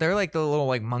 They're like the little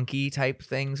like monkey type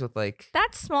things with like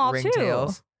That's small too.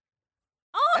 ringtails.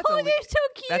 Oh, they're so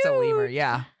cute. That's a lemur,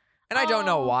 yeah. And I don't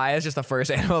know why. It's just the first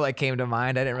animal that came to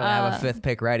mind. I didn't really have a fifth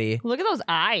pick ready. Look at those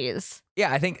eyes.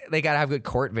 Yeah, I think they gotta have good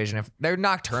court vision. If they're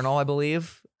nocturnal, I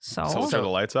believe. So turn the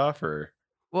lights off, or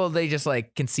well, they just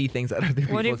like can see things that other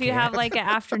people What if you can't. have like an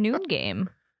afternoon game?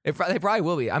 They probably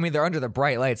will be. I mean, they're under the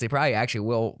bright lights. They probably actually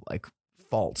will like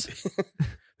fault.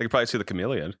 they could probably see the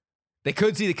chameleon. They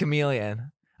could see the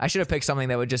chameleon. I should have picked something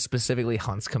that would just specifically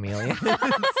hunts chameleons,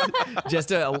 just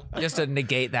to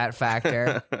negate that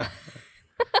factor.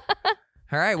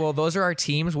 All right, well, those are our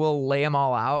teams. We'll lay them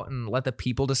all out and let the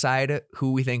people decide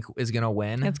who we think is going to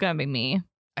win. It's going to be me.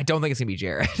 I don't think it's going to be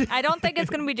Jared. I don't think it's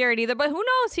going to be Jared either, but who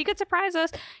knows? He could surprise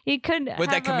us. He could.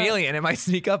 With that chameleon, it might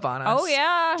sneak up on us. Oh,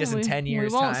 yeah. Just in 10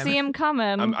 years' We won't time. see him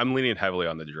coming. I'm leaning heavily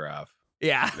on the giraffe.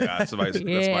 Yeah. Yeah, that's my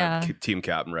team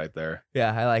captain right there.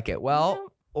 Yeah, I like it.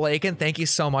 Well, Laken, thank you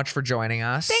so much for joining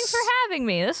us. Thanks for having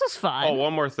me. This was fun. Oh,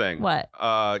 one more thing. What?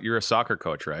 You're a soccer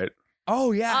coach, right?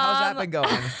 Oh, yeah. How's that been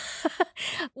going?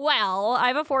 Well, I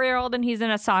have a 4-year-old and he's in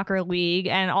a soccer league,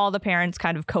 and all the parents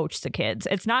kind of coach the kids.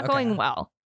 It's not going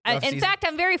well. In fact,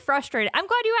 I'm very frustrated. I'm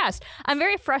glad you asked. I'm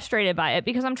very frustrated by it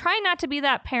because I'm trying not to be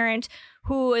that parent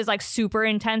who is like super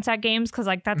intense at games because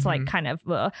like that's like kind of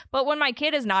but when my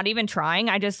kid is not even trying,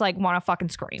 I just like want to fucking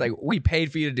scream. Like, we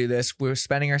paid for you to do this. We're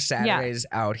spending our Saturdays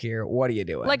out here. What are you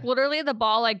doing? Like literally the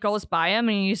ball like goes by him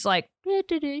and he's like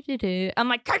I'm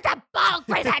like, take that ball,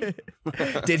 Grayson.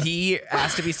 Did he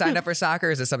ask to be signed up for soccer,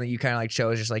 or is this something you kind of like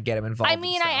chose just like get him involved? I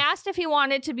mean, I asked if he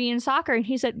wanted to be in soccer and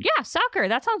he said, yeah, soccer,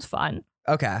 that sounds fun.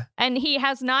 Okay. And he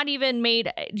hasn't even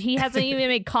made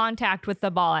contact with the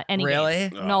ball at any Really?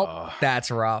 game. Nope. That's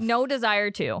rough. No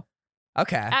desire to.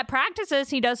 Okay. At practices,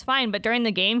 he does fine, but during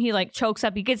the game, he like chokes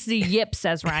up. He gets the yips,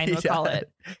 as Ryan would call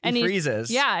it. And he he's-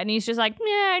 freezes. Yeah, and he's just like,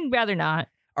 yeah, I'd rather not.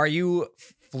 Are you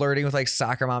flirting with like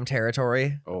soccer mom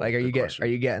territory? Oh, like, are you good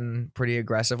getting pretty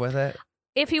aggressive with it?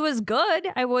 If he was good,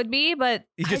 I would be, but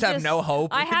You just have no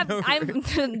hope. I'm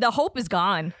the hope is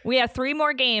gone. We have 3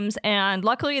 more games, and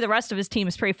luckily the rest of his team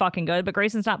is pretty fucking good, but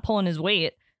Grayson's not pulling his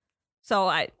weight. So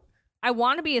I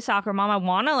want to be a soccer mom. I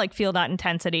want to like feel that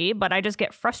intensity, but I just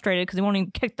get frustrated because he won't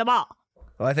even kick the ball.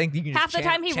 Well, I think you can Half just the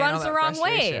time he channel runs that the wrong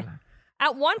way. frustration.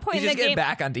 At one point You in just the get game,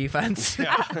 back on defense.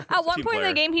 at one Team point in the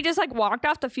player. game, he just like walked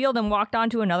off the field and walked on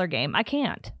to another game. I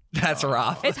can't. That's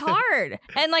rough. It's hard,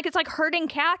 and like it's like herding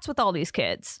cats with all these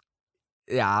kids.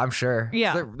 Yeah, I'm sure.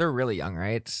 Yeah. They're really young,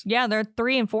 right? Yeah, they're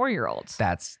 3 and 4-year-olds.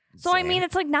 That's So I insane. mean,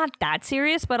 it's like not that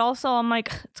serious, but also I'm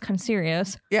like, it's kind of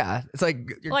serious. yeah, it's like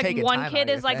you're Like taking one time kid out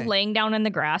of is your like thing. laying down in the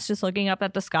grass, just looking up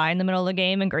at the sky in the middle of the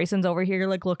game, and Grayson's over here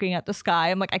like looking at the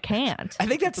sky. I'm like, I can't. I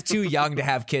think that's too young to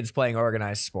have kids playing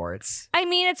organized sports. I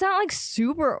mean, it's not like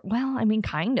super. Well, I mean,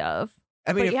 kind of.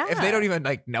 I mean, But if they don't even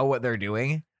like know what they're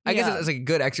doing, I guess Yeah. it's like a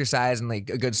good exercise and like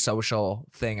a good social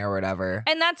thing or whatever.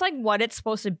 And that's like what it's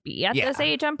supposed to be at this Yeah.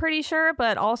 age, I'm pretty sure.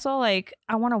 But also, like,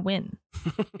 I want to win.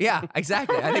 Yeah,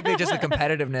 exactly. I think the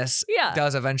competitiveness Yeah.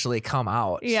 does eventually come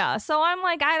out. Yeah. So I'm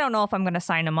like, I don't know if I'm going to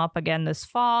sign him up again this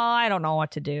fall. I don't know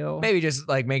what to do. Maybe just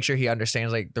like make sure he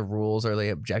understands like the rules or the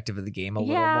objective of the game a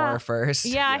little Yeah. more first.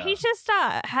 Yeah, Yeah. he just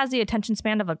has the attention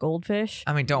span of a goldfish.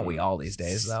 I mean, don't we all these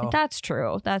days though? That's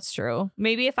true. That's true.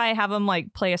 Maybe if I have him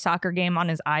like play a soccer game on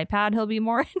his iPad, he'll be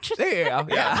more interested. There you go.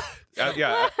 Yeah.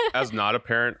 Yeah. As not a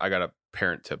parent, I got a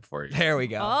parent tip for you. There we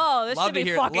go. Oh, this should be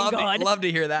fucking love good. Love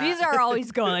to hear that. These are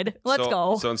always good. Let's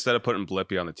go. So instead of putting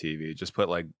Blippi on the TV, just put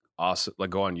like awesome, like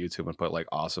go on YouTube and put like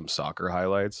awesome soccer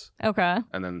highlights. Okay.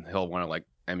 And then he'll want to like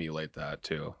emulate that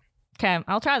too. Okay,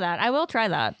 I'll try that. I will try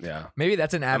that. Yeah. Maybe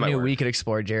that's an avenue we could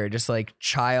explore, Jared. Just like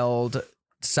child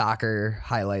soccer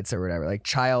highlights or whatever, like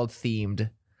child themed.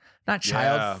 Not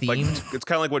child themed. Like, it's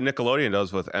kind of like what Nickelodeon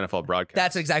does with NFL broadcasts.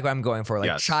 That's exactly what I'm going for. Like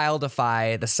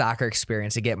childify the soccer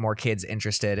experience to get more kids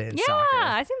interested in soccer.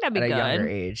 Yeah, I think that'd be at good. a younger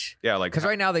age. Yeah, like because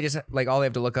right now they just like all they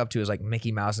have to look up to is like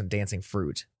Mickey Mouse and Dancing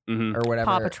Fruit or whatever.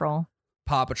 Paw Patrol.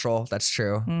 Paw Patrol. That's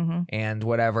true. Mm-hmm. And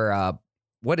whatever.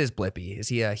 What is Blippi? Is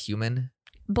he a human?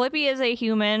 Blippy is a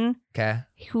human. Okay.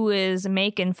 Who is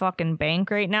making fucking bank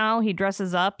right now. He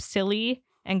dresses up silly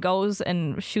and goes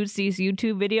and shoots these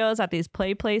YouTube videos at these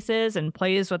play places and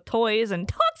plays with toys and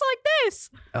talks like this.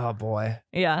 Oh boy.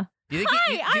 Yeah.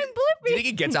 Hi, I'm Blippy. Do you think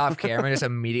he gets off camera and just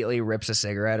immediately rips a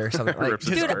cigarette or something? Like,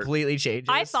 just completely changes.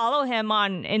 I follow him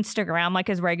on Instagram, like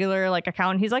his regular like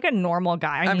account. He's like a normal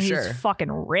guy. I mean, sure. He's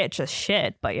fucking rich as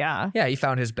shit, but yeah. Yeah, he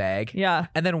found his bag. Yeah.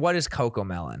 And then what is Coco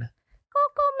Melon?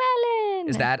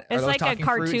 Is that it's like a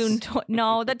cartoon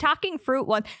no, the talking fruit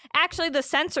one. Actually, the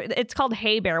censor it's called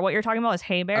Hey Bear. What you're talking about is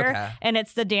Hey Bear, and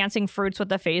it's the dancing fruits with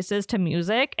the faces to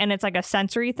music, and it's like a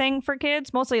sensory thing for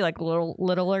kids, mostly like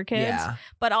littler kids. Yeah.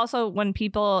 But also when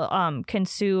people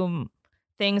consume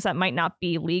things that might not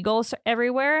be legal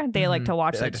everywhere, they like to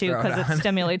watch that too because it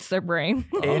stimulates their brain.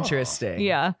 Interesting.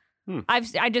 Yeah.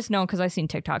 I just know because I've seen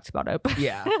TikToks about it.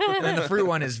 Yeah. And then the fruit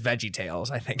one is Veggie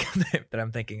Tales, I think, that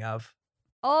I'm thinking of.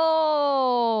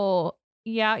 Oh,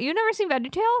 yeah. You've never seen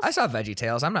VeggieTales? I saw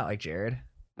VeggieTales. I'm not like Jared.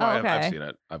 Oh, okay. I've seen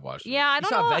it. I've watched it. Yeah, I don't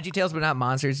know. You saw VeggieTales, but not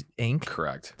Monsters, Inc.?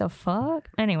 Correct. The fuck?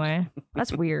 Anyway,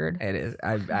 that's weird. It is.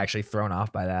 I'm actually thrown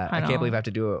off by that. I can't believe I have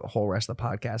to do a whole rest of the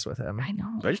podcast with him. I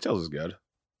know. VeggieTales is good.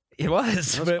 It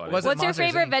was. What's your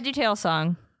favorite VeggieTales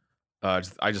song? I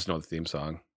just know the theme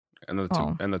song and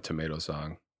the tomato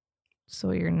song.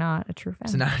 So you're not a true fan.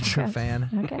 It's not a true fan.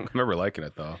 Okay. I remember liking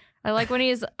it though. I like when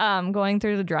he's going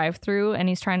through the drive-thru and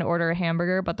he's trying to order a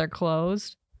hamburger, but they're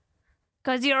closed.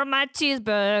 'Cause you're my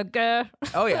cheeseburger.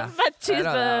 Oh yeah, my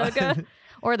cheeseburger.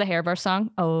 Or the hairbrush song.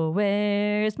 Oh,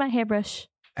 where's my hairbrush?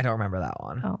 I don't remember that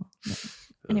one. Oh.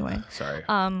 Anyway, sorry.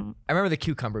 I remember the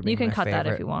cucumber being you can my cut favorite.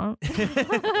 that if you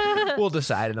want. We'll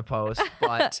decide in the post.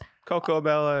 But Coco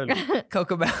Melon.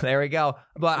 There we go.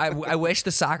 But I wish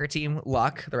the soccer team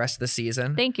luck the rest of the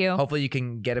season. Thank you. Hopefully you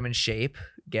can get them in shape,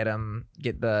 get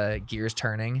the gears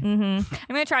turning. Mm-hmm.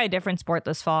 I'm gonna try a different sport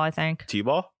this fall. I think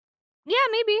T-ball. Yeah,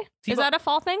 maybe. T-ball? Is that a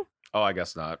fall thing? Oh, I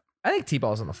guess not. I think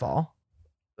T-ball's in the fall.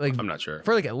 Like I'm not sure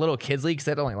for like a little kids league, because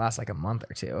that only lasts like a month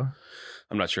or two.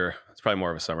 I'm not sure. It's probably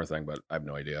more of a summer thing, but I have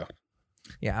no idea.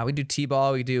 Yeah, we do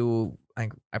T-ball. We do. I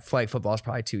feel like football is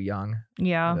probably too young.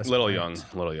 Yeah, little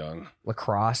young.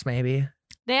 Lacrosse maybe.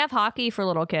 They have hockey for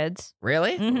little kids.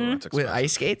 Really? Mm-hmm. With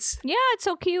ice skates? Yeah, it's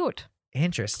so cute.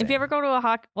 Interesting. If you ever go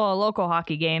to a local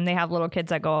hockey game, they have little kids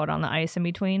that go out on the ice in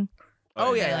between.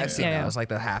 Oh yeah, I've seen those, like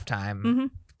the halftime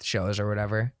shows or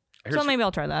whatever. So maybe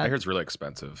I'll try that. I heard it's really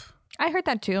expensive. I heard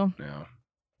that too. Yeah.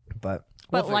 But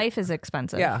life is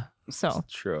expensive. Yeah. So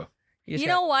it's true. You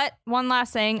know what? One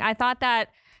last thing. I thought that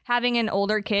having an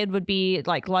older kid would be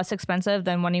like less expensive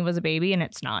than when he was a baby, and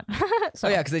it's not. So,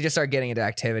 yeah, because they just start getting into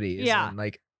activities. Yeah. And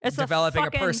like it's developing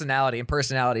a personality, and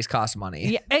personalities cost money.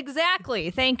 Yeah, exactly.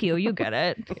 Thank you. You get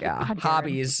it. Yeah.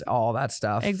 Hobbies, all that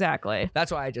stuff. Exactly.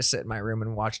 That's why I just sit in my room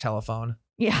and watch telephone.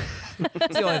 Yeah.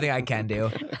 It's the only thing I can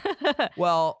do.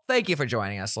 Well, thank you for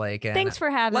joining us, Laken. Thanks for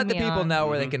having me. Let the people know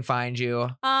where they can find you.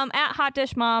 At Hot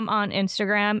Dish Mom on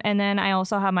Instagram. And then I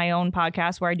also have my own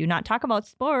podcast where I do not talk about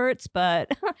sports,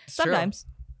 but sometimes.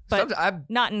 But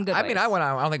not in good ways. I mean, I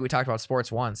don't think we talked about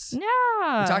sports once.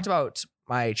 Yeah. We talked about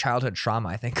my childhood trauma,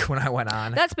 I think, when I went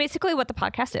on. That's basically what the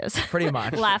podcast is. Pretty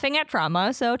much. Laughing at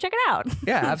trauma. So check it out.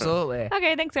 Yeah, absolutely.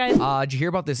 Okay, thanks, guys. Did you hear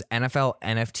about this NFL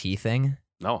NFT thing?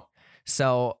 No.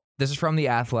 So this is from The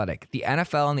Athletic. The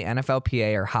NFL and the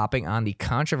NFLPA are hopping on the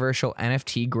controversial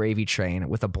NFT gravy train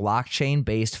with a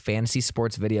blockchain-based fantasy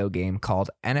sports video game called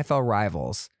NFL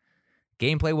Rivals.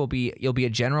 Gameplay you'll be a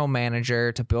general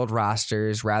manager to build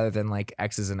rosters rather than like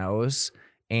X's and O's,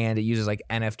 and it uses like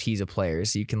NFTs of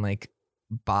players, so you can like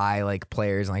buy like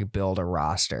players and like build a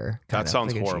roster. That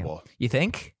sounds horrible. You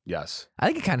think? Yes. I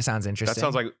think it kind of sounds interesting. That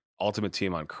sounds like Ultimate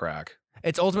Team on crack.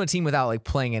 It's Ultimate Team without like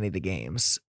playing any of the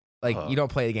games. Like you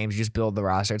don't play the games, you just build the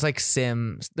roster. It's like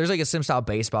Sims. There's like a Sim style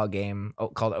baseball game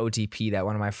called OTP that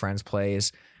one of my friends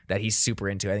plays that he's super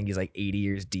into. I think he's like 80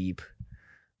 years deep.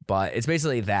 But it's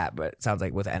basically that, but it sounds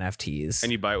like with NFTs.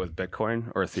 And you buy it with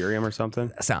Bitcoin or Ethereum or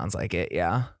something? Sounds like it,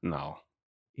 yeah. No.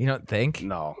 You don't think?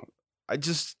 No. I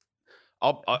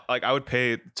would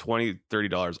pay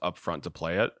 $20-$30 up front to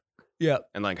play it. Yep.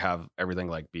 And like have everything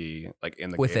like be like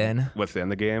in the within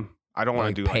the game. I don't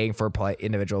want to do paying for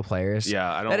individual players. Yeah,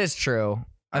 I don't. That is true.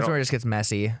 That's where it just gets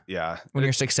messy. Yeah. When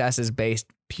your success is based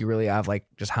purely off like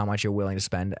just how much you're willing to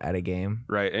spend at a game.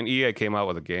 Right. And EA came out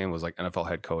with a game was like NFL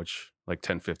head coach like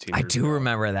 10, 15 years I do ago.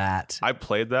 remember that. I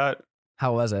played that.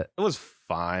 How was it? It was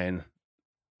fine.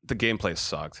 The gameplay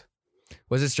sucked.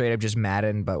 Was it straight up just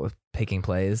Madden but with picking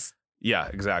plays? Yeah,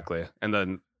 exactly. And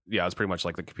then yeah, it was pretty much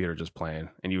like the computer just playing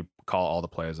and you call all the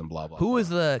plays and blah blah. Who was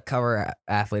the cover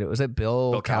athlete? Was it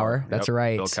Bill Cowher? That's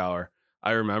right. Bill Cowher.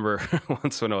 I remember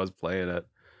once when I was playing it.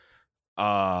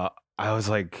 I was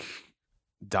like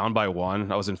down by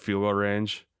 1. I was in field goal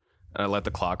range and I let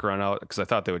the clock run out because I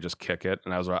thought they would just kick it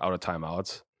and I was out of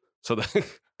timeouts. So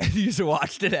you just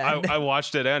watched it end. I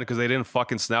watched it end because they didn't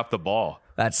fucking snap the ball.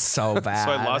 That's so bad.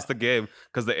 So I lost the game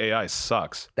because the AI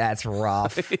sucks. That's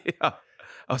rough. Yeah.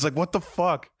 I was like, what the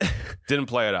fuck? Didn't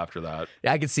play it after that.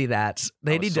 Yeah, I could see that.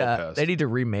 They need to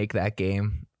remake that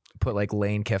game. Put like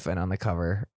Lane Kiffin on the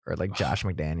cover or like Josh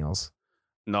McDaniels.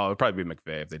 No, it would probably be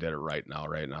McVay if they did it right now.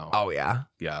 Oh, yeah.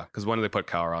 Yeah, because when did they put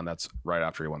Cowher on? That's right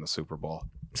after he won the Super Bowl.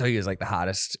 So he was like the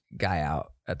hottest guy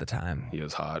out at the time. He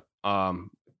was hot. And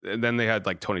then they had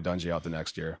like Tony Dungy out the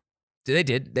next year. They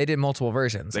did multiple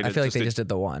versions. I feel like they just did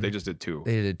the one. They just did 2.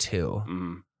 They did 2.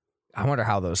 Mm-hmm. I wonder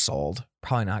how those sold.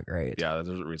 Probably not great. Yeah,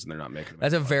 there's a reason they're not making them.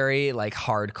 That's a very like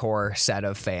hardcore set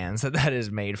of fans that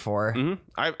is made for. Mm-hmm.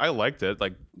 I liked it,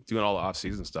 like doing all the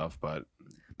off-season stuff, but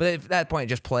at that point,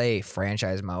 just play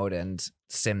franchise mode and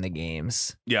sim the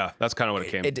games. Yeah, that's kind of what it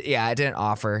came. It didn't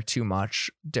offer too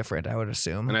much different, I would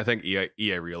assume. And I think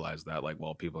EA realized that, like,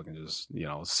 well, people can just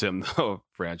sim the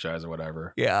franchise or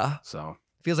whatever. Yeah. So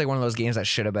feels like one of those games that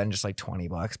should have been just like $20,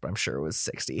 but I'm sure it was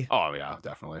 60. Oh yeah,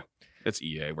 definitely. It's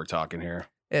EA we're talking here.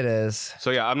 It is.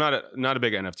 So yeah, I'm not a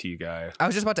big NFT guy. I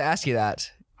was just about to ask you that.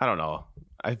 I don't know.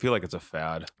 I feel like it's a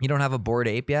fad. You don't have a Bored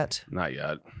Ape yet? Not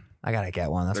yet. I gotta get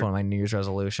one. That's one of my New Year's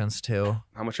resolutions too.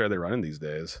 How much are they running these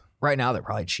days? Right now they're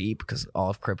probably cheap because all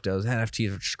of crypto's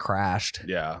NFTs have just crashed.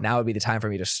 Yeah. Now would be the time for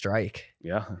me to strike.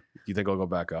 Yeah. You think it'll go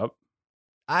back up?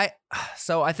 I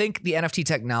think the NFT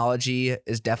technology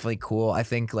is definitely cool. I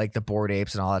think like the Bored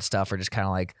Apes and all that stuff are just kind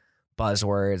of like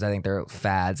buzzwords. I think they're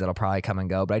fads that'll probably come and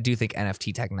go. But I do think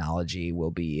NFT technology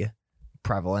will be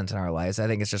prevalent in our lives. I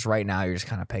think it's just right now you're just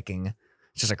kind of picking.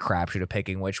 It's just a crapshoot of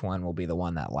picking which one will be the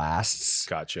one that lasts.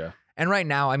 Gotcha. And right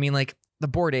now, I mean, like the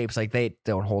Bored Apes, like they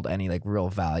don't hold any like real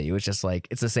value. It's just like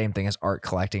it's the same thing as art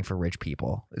collecting for rich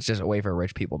people. It's just a way for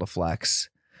rich people to flex.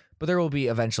 But there will be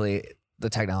eventually the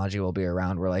technology will be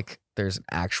around where like there's an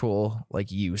actual like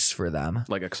use for them.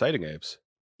 Like exciting apes.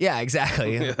 Yeah,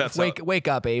 exactly. Yeah, wake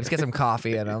up, apes. Get some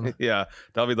coffee in them. Yeah,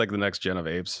 that'll be like the next gen of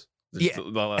apes. Yeah,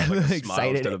 they'll have, like, a smile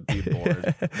instead of being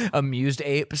bored. Amused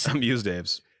apes. Amused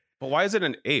apes. But why is it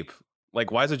an ape?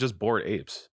 Like, why is it just Bored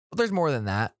Apes? Well, there's more than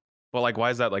that. But like, why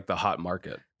is that like the hot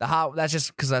market? That's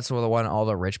just because that's the one all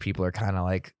the rich people are kind of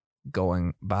like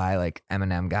going by. Like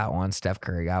Eminem got one, Steph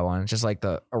Curry got one. It's just like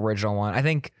the original one. I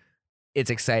think it's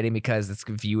exciting because it's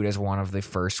viewed as one of the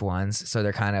first ones. So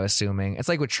they're kind of assuming it's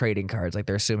like with trading cards. Like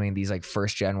they're assuming these like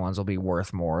first gen ones will be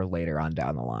worth more later on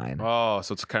down the line. Oh,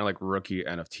 so it's kind of like rookie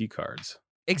NFT cards.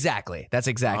 Exactly. That's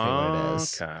exactly what it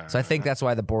is. Okay. So I think that's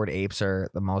why the Bored Apes are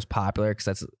the most popular because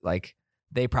that's like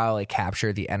they probably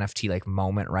capture the NFT like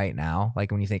moment right now.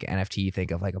 Like when you think NFT, you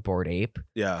think of like a Bored Ape.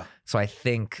 Yeah. So I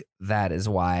think that is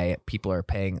why people are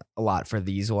paying a lot for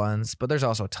these ones. But there's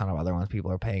also a ton of other ones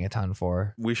people are paying a ton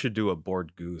for. We should do a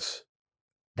Bored Goose.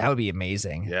 That would be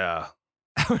amazing. Yeah.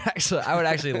 I would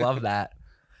actually love that.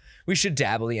 We should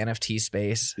dabble the NFT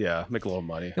space. Yeah, make a little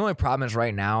money. The only problem is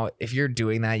right now, if you're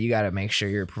doing that, you got to make sure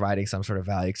you're providing some sort of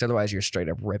value because otherwise you're straight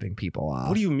up ripping people off.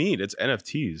 What do you mean? It's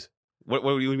NFTs. What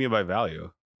do you mean by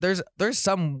value? There's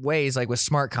some ways like with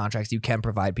smart contracts you can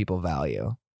provide people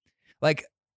value. Like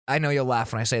I know you'll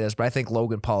laugh when I say this, but I think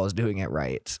Logan Paul is doing it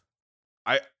right.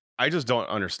 I just don't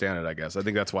understand it, I guess. I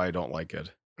think that's why I don't like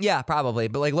it. Yeah, probably.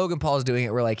 But like Logan Paul is doing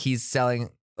it where like he's selling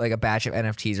like a batch of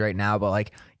NFTs right now, but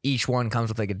like each one comes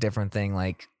with like a different thing.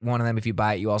 Like one of them, if you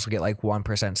buy it, you also get like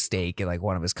 1% stake in like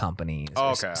one of his companies.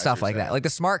 Oh, okay. Stuff like that. Like the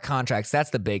smart contracts, that's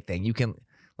the big thing. You can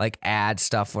like add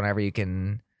stuff whenever you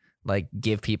can like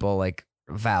give people like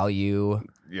value.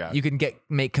 Yeah. You can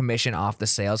make commission off the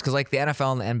sales because like the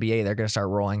NFL and the NBA, they're going to start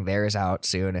rolling theirs out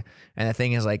soon. And the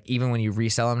thing is like even when you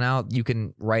resell them now, you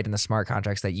can write in the smart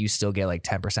contracts that you still get like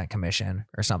 10% commission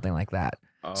or something like that.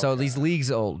 Okay. So these leagues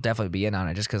will definitely be in on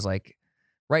it just because like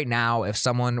right now, if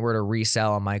someone were to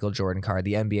resell a Michael Jordan card,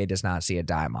 the NBA does not see a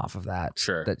dime off of that.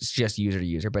 Sure. That's just user to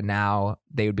user. But now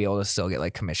they would be able to still get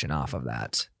like commission off of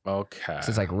that. Okay. So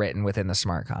it's like written within the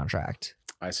smart contract.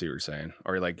 I see what you're saying.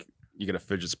 Or like you get a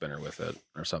fidget spinner with it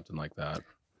or something like that.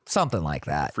 Something like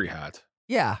that. Free hat.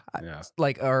 Yeah. Yeah.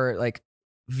 Like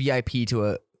VIP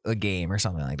to a game or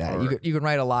something like that. Or, you can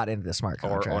write a lot into the smart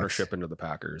contracts. Or ownership into the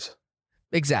Packers.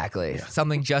 Exactly. Yeah.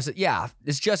 Something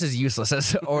it's just as useless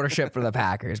as ownership for the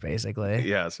Packers, basically.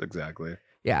 Yes, exactly.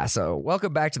 Yeah, so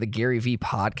welcome back to the Gary V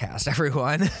podcast,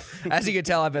 everyone. As you can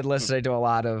tell, I've been listening to a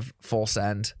lot of Full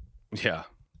Send. Yeah.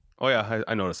 Oh yeah,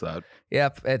 I noticed that.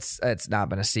 Yep, it's not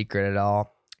been a secret at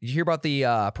all. Did you hear about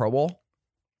the Pro Bowl?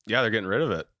 Yeah, they're getting rid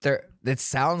of it. It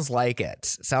sounds like it.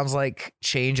 Sounds like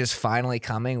change is finally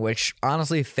coming, which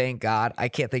honestly, thank God. I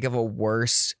can't think of a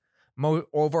worse, more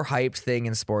overhyped thing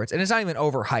in sports. And it's not even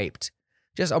overhyped.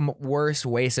 Just a worse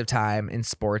waste of time in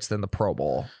sports than the Pro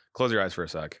Bowl. Close your eyes for a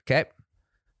sec. Okay.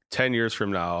 10 years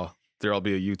from now, there'll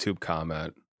be a YouTube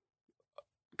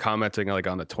commenting like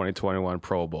on the 2021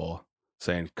 Pro Bowl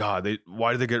saying, God,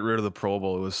 why did they get rid of the Pro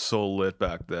Bowl? It was so lit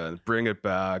back then. Bring it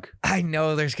back. I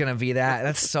know there's going to be that.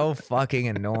 That's so fucking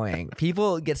annoying.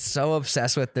 People get so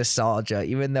obsessed with nostalgia,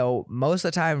 even though most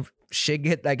of the time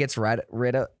shit that gets rid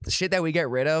of, the shit that we get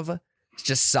rid of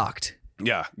just sucked.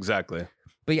 Yeah, exactly.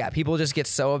 But yeah, people just get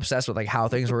so obsessed with like how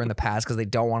things were in the past because they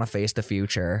don't want to face the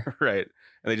future. Right.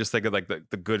 And they just think of like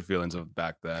the good feelings of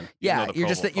back then. Yeah, you're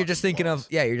just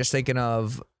thinking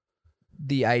of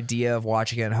the idea of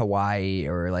watching it in Hawaii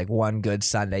or like one good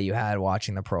Sunday you had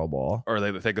watching the Pro Bowl. Or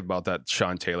they think about that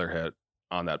Sean Taylor hit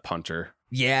on that punter.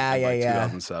 Yeah.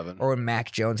 2007. Or when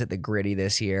Mac Jones hit the gritty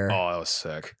this year. Oh, that was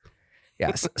sick.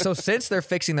 Yeah. So since they're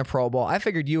fixing the Pro Bowl, I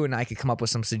figured you and I could come up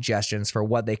with some suggestions for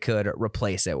what they could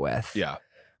replace it with. Yeah.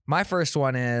 My first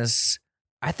one is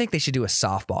I think they should do a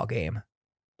softball game.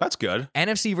 That's good.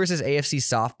 NFC versus AFC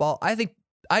softball.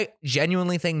 I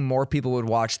genuinely think more people would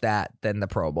watch that than the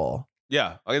Pro Bowl.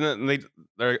 Yeah. I mean,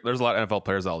 there's a lot of NFL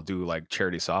players that'll do like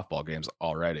charity softball games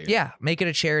already. Yeah. Make it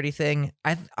a charity thing.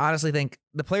 I honestly think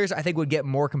the players would get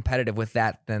more competitive with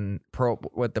that than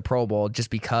with the Pro Bowl just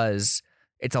because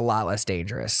it's a lot less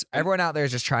dangerous. Everyone out there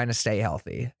is just trying to stay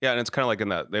healthy. Yeah. And it's kind of like in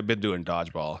that they've been doing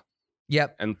dodgeball.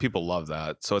 Yep. And people love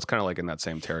that. So it's kind of like in that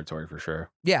same territory for sure.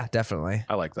 Yeah, definitely.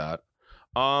 I like that.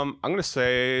 I'm going to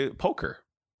say poker.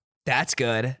 That's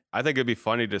good. I think it'd be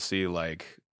funny to see like,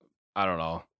 I don't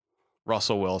know,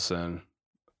 Russell Wilson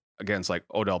against like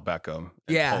Odell Beckham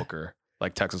in poker,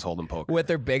 like Texas Hold'em poker. With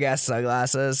their big ass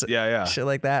sunglasses. Yeah. Shit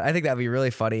like that. I think that'd be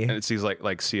really funny. And it sees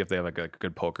like see if they have like a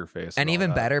good poker face. And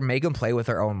even better, make them play with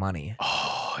their own money.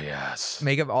 Oh, yes.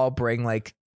 Make them all bring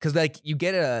like, because like you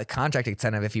get a contract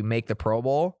incentive if you make the Pro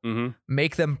Bowl,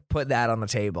 make them put that on the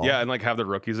table. Yeah, and like have the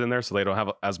rookies in there so they don't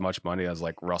have as much money as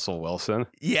like Russell Wilson.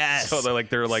 Yes. So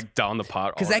they're like down the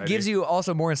pot. Because that gives you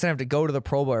also more incentive to go to the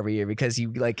Pro Bowl every year because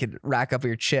you like could rack up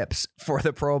your chips for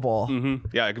the Pro Bowl. Mm-hmm.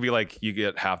 Yeah, it could be like you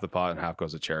get half the pot and half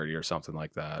goes to charity or something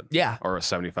like that. Yeah. Or a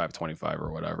 75-25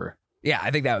 or whatever. Yeah,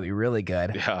 I think that would be really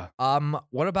good. Yeah.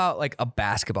 What about like a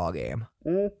basketball game?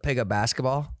 Pick a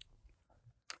basketball.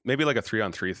 Maybe like a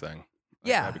 3-on-3 thing.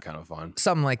 Yeah. That'd be kind of fun.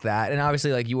 Something like that. And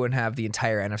obviously like you wouldn't have the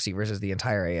entire NFC versus the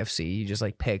entire AFC. You just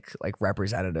like pick like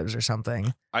representatives or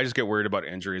something. I just get worried about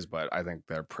injuries, but I think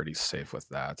they're pretty safe with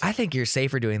that. I think you're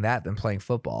safer doing that than playing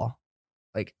football.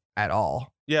 Like at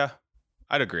all. Yeah,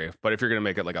 I'd agree. But if you're going to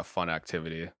make it like a fun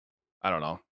activity, I don't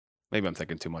know. Maybe I'm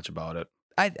thinking too much about it.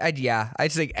 I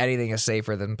just think anything is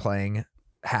safer than playing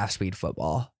half speed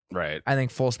football. Right. I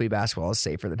think full speed basketball is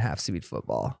safer than half speed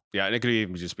football. Yeah, and it could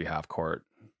even just be half court.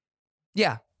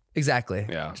 Yeah, exactly.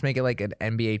 Yeah. Just make it like an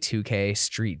NBA 2K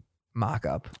street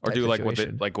mock-up. Or do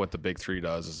situation. what the big three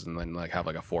does and then like have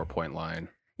like a 4-point line.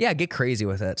 Yeah, get crazy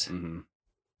with it. Mm-hmm.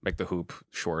 Make the hoop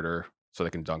shorter so they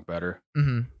can dunk better.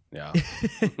 Mm-hmm. Yeah.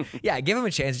 Yeah, give them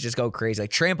a chance to just go crazy.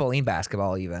 Like trampoline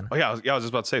basketball even. Oh, yeah. I was just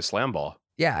about to say slam ball.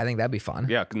 Yeah, I think that'd be fun.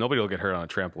 Yeah, nobody will get hurt on a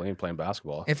trampoline playing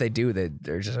basketball. If they do,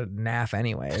 they're just a naff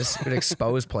anyways. It would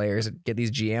expose players and get these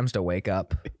GMs to wake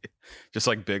up. Just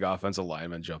like big offensive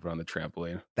linemen jumping on the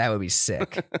trampoline. That would be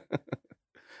sick.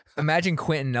 Imagine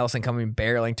Quentin Nelson coming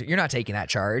barreling. You're not taking that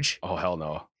charge. Oh, hell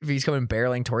no. If he's coming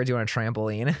barreling towards you on a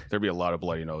trampoline. There'd be a lot of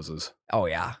bloody noses. Oh,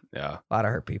 yeah. Yeah. A lot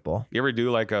of hurt people. You ever do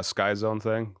like a Sky Zone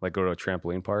thing? Like go to a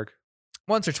trampoline park?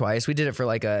 Once or twice. We did it for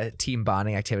like a team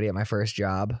bonding activity at my first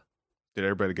job. Did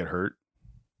everybody get hurt?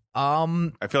 I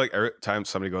feel like every time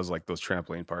somebody goes like those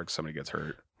trampoline parks, somebody gets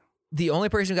hurt. The only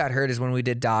person who got hurt is when we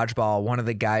did dodgeball. One of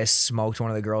the guys smoked one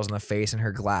of the girls in the face and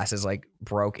her glasses like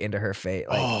broke into her face.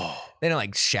 Like, they didn't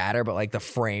like shatter, but like the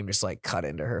frame just like cut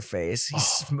into her face.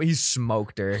 He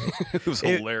smoked her. It was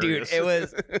hilarious. Dude, it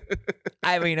was,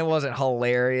 I mean, it wasn't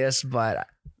hilarious, but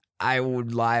I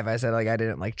would lie if I said like I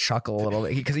didn't like chuckle a little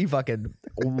bit because he fucking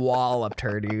walloped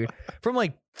her, dude. From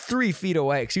like 3 feet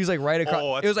away because he was like right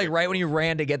across. It was like right when he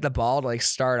ran to get the ball to like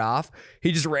start off.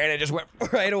 He just ran and just went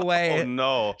right away. Oh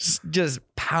no! Just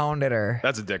pounded her.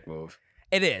 That's a dick move.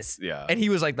 It is. Yeah. And he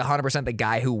was like the 100% the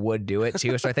guy who would do it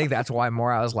too. So I think that's why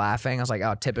more I was laughing. I was like,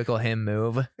 oh, typical him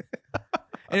move.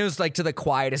 And it was like to the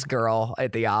quietest girl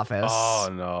at the office. Oh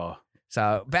no.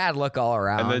 So bad look all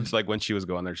around. And then like when she was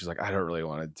going there, she's like, I don't really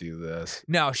want to do this.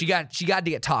 No, she got to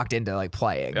get talked into like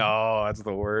playing. Oh, that's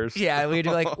the worst. Yeah, we're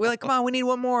like, come on, we need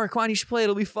one more. Come on, you should play.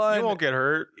 It'll be fun. You won't get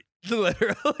hurt.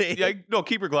 Literally. Yeah, no,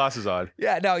 keep your glasses on.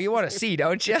 Yeah, no, you want to see,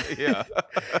 don't you? Yeah.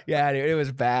 Yeah, dude, it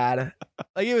was bad.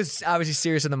 Like it was obviously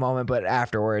serious in the moment, but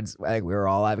afterwards, I think we were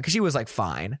all laughing because she was like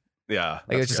fine. Yeah.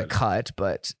 Like it was just a cut,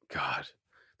 but God,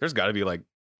 there's got to be like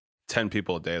 10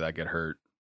 people a day that get hurt.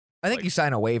 I think you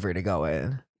sign a waiver to go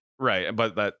in. Right,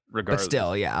 but that regardless. But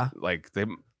still, yeah. Like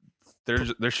there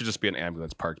should just be an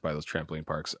ambulance parked by those trampoline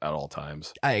parks at all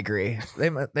times. I agree.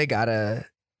 They gotta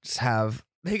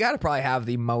probably have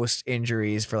the most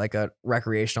injuries for like a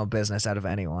recreational business out of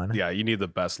anyone. Yeah, you need the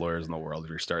best lawyers in the world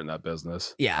if you're starting that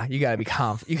business. Yeah, you gotta be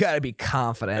you gotta be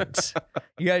confident.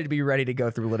 You gotta be ready to go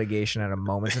through litigation at a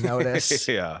moment's notice.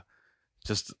 Yeah,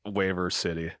 just waiver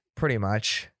city. Pretty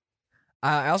much.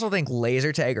 I also think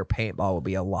laser tag or paintball would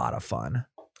be a lot of fun.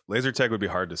 Laser tag would be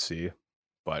hard to see,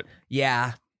 but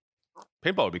yeah,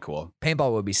 paintball would be cool.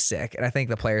 Paintball would be sick, and I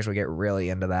think the players would get really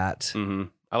into that. Mm-hmm.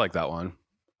 I like that one.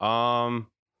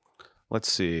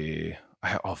 Let's see.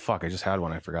 Oh fuck! I just had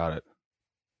one. I forgot it.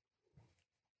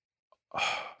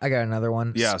 I got another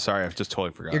one. Yeah, sorry, I just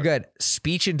totally forgot. You're good.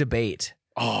 Speech and debate.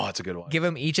 Oh, that's a good one. Give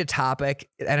them each a topic.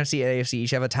 NFC, AFC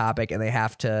each have a topic, and they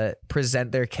have to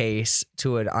present their case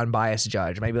to an unbiased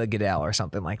judge, maybe like Goodell or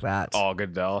something like that. Oh,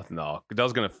 Goodell? No,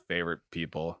 Goodell's gonna favorite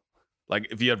people. Like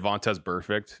if you had Vontez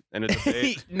Perfect in a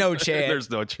debate, no chance. There's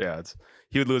no chance.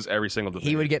 He would lose every single debate.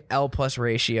 He would get L+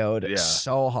 ratioed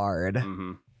so hard.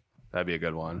 Mm-hmm. That'd be a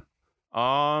good one.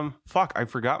 Fuck, I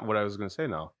forgot what I was gonna say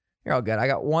now. You're all good. I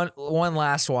got one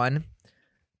last one.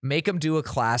 Make them do a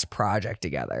class project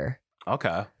together.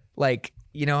 Okay. Like,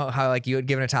 you know how like you had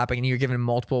given a topic and you're given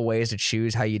multiple ways to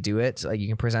choose how you do it. So, like you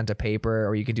can present a paper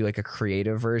or you can do like a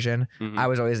creative version. Mm-hmm. I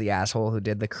was always the asshole who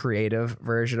did the creative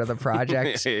version of the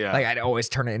project. Yeah. Like I'd always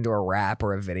turn it into a rap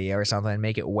or a video or something and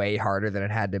make it way harder than it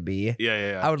had to be.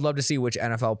 Yeah. I would love to see which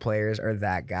NFL players are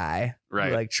that guy. Right.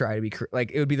 Who, like try to be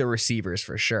like it would be the receivers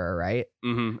for sure, right?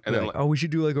 Mm-hmm. And then like, oh, we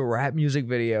should do like a rap music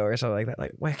video or something like that.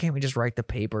 Like, why can't we just write the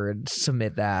paper and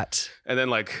submit that? And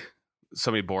then like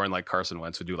somebody boring like Carson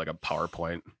Wentz would do like a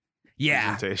PowerPoint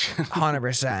presentation.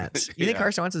 100%. You think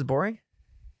Carson Wentz is boring?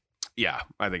 Yeah,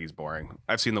 I think he's boring.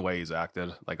 I've seen the way he's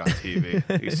acted like on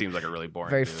TV. He seems like a really boring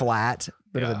very dude. Flat,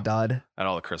 bit of a dud. At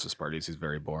all the Christmas parties, he's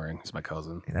very boring. He's my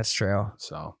cousin. Yeah, that's true.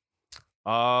 So,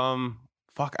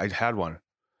 fuck, I had one.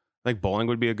 I think bowling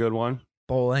would be a good one.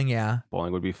 Bowling, yeah.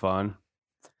 Bowling would be fun.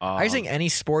 I just think any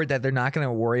sport that they're not going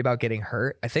to worry about getting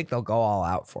hurt, I think they'll go all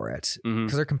out for it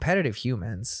because they're competitive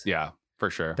humans. Yeah, for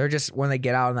sure. They're just, when they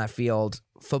get out on that field,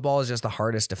 football is just the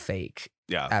hardest to fake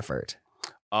effort.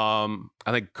 I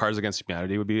think Cards Against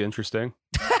Humanity would be interesting.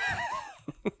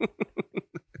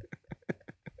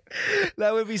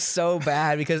 That would be so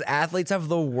bad because athletes have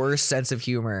the worst sense of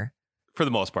humor. For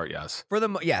the most part, yes.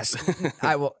 Yes.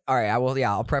 I will. All right. I will.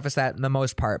 Yeah. I'll preface that in the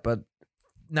most part, but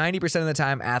 90% of the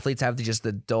time, athletes have just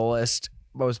the dullest,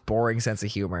 most boring sense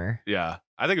of humor. Yeah.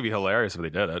 I think it'd be hilarious if they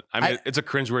did it. I mean, it's a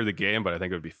cringeworthy game, but I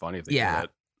think it would be funny if they did it.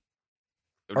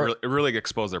 It really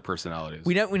expose their personalities.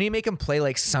 We need to make them play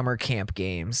like summer camp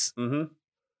games,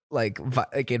 like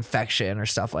Infection or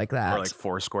stuff like that, or like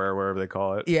Foursquare, wherever they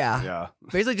call it. Yeah.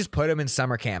 Basically, just put them in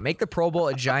summer camp. Make the Pro Bowl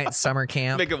a giant summer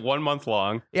camp. Make it 1 month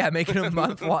long. Yeah, make it a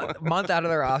month out of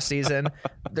their off season.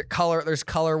 There's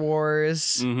color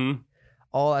wars,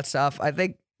 all that stuff. I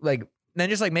think then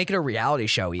just make it a reality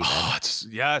show. Even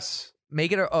yes.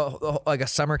 Make it like a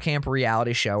summer camp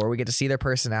reality show where we get to see their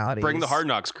personalities. Bring the Hard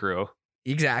Knocks crew.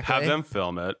 Exactly. Have them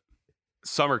film it.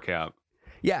 Summer camp.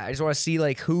 Yeah, I just want to see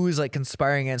who's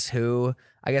conspiring against who.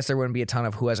 I guess there wouldn't be a ton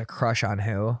of who has a crush on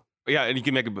who. Yeah, and you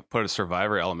can put a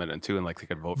Survivor element in too, and they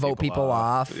could vote people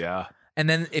off. Yeah. And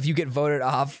then if you get voted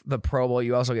off the Pro Bowl,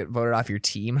 you also get voted off your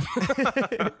team.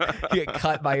 You get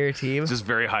cut by your team. Just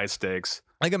very high stakes.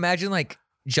 Imagine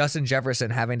Justin Jefferson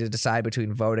having to decide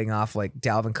between voting off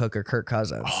Dalvin Cook or Kirk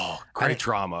Cousins. Oh, great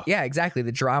drama. Yeah, exactly.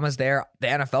 The drama's there. The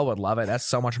NFL would love it. That's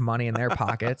so much money in their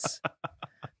pockets.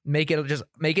 Make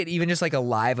it even just a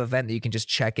live event that you can just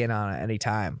check in on at any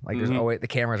time. There's always the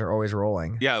cameras are always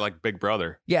rolling. Yeah, like Big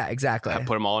Brother. Yeah, exactly.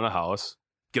 Put them all in a house,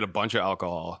 get a bunch of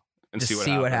alcohol, and just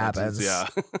see what happens. Yeah,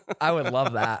 I would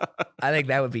love that. I think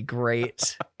that would be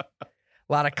great.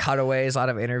 A lot of cutaways, a lot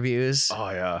of interviews. Oh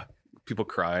yeah, people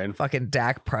crying. Fucking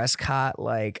Dak Prescott,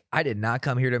 like, I did not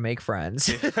come here to make friends.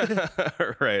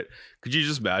 Right. Could you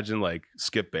just imagine like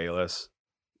Skip Bayless,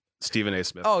 Stephen A.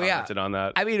 Smith commented on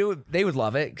that? I mean, they would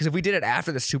love it because if we did it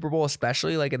after the Super Bowl,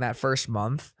 especially like in that first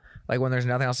month, like when there's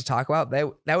nothing else to talk about,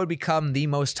 that would become the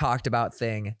most talked about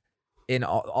thing in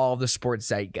all of the sports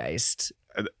zeitgeist.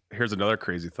 Here's another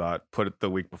crazy thought. Put it the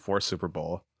week before Super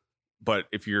Bowl. But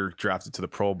if you're drafted to the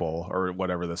Pro Bowl or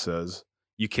whatever this is,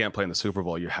 you can't play in the Super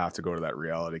Bowl. You have to go to that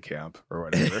reality camp or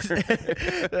whatever.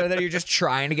 Then you're just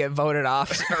trying to get voted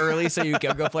off early so you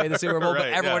can go play the Super Bowl, but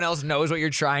everyone else knows what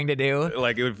you're trying to do.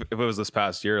 Like if it was this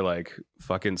past year, like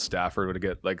fucking Stafford would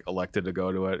get like elected to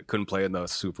go to it. Couldn't play in the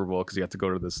Super Bowl because you had to go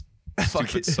to this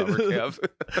stupid summer camp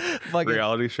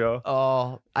reality show.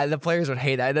 Oh, the players would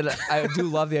hate that. I do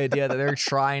love the idea that they're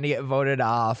trying to get voted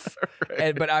off,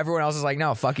 but everyone else is like,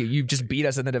 no, fuck you. You just beat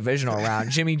us in the divisional round.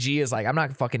 Jimmy G is like, I'm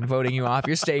not fucking voting you off.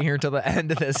 You're staying here until the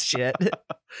end of this shit.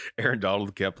 Aaron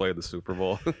Donald can't play the Super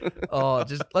Bowl. Let's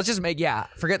just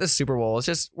forget the Super Bowl.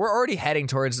 We're already heading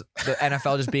towards the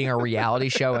NFL just being a reality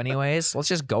show anyways. Let's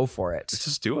just go for it. Let's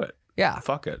just do it. Yeah.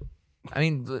 Fuck it. I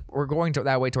mean, we're going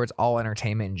that way towards all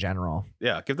entertainment in general.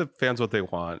 Yeah, give the fans what they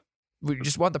want. We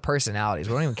just want the personalities.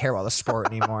 We don't even care about the sport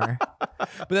anymore.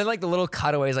 But then like the little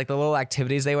cutaways, like the little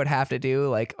activities they would have to do,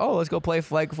 like, oh, let's go play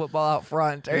flag football out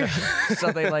front or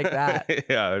something like that.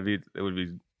 Yeah, it would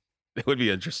be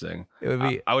interesting. It would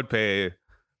be. I would pay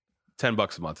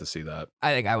 $10 a month to see that.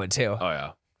 I think I would too. Oh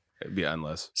yeah, it'd be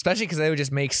endless. Especially because they would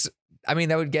just make. I mean,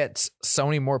 that would get so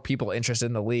many more people interested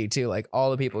in the league too. Like all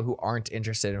the people who aren't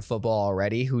interested in football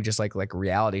already, who just like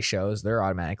reality shows, they're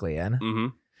automatically in. Mm-hmm.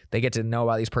 They get to know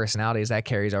about these personalities that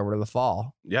carries over to the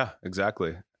fall. Yeah,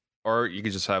 exactly. Or you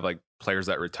could just have like players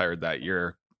that retired that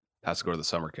year has to go to the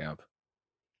summer camp.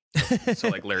 So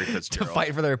like Larry Fitzgerald to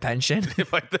fight for their pension.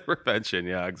 Fight their pension.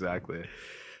 Yeah, exactly.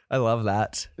 I love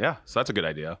that. Yeah, so that's a good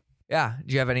idea. Yeah.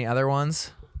 Do you have any other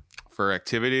ones for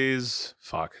activities?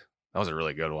 Fuck, that was a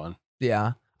really good one.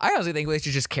 Yeah. I honestly think we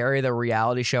should just carry the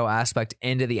reality show aspect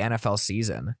into the NFL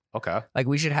season. Okay. Like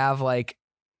we should have like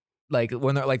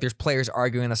when they're like there's players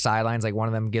arguing the sidelines, like one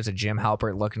of them gives a Jim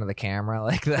Halpert look into the camera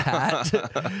like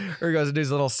that. Or goes and does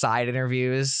little side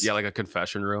interviews. Yeah, like a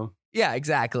confession room. Yeah,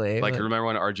 exactly. Like remember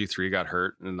when RG3 got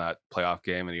hurt in that playoff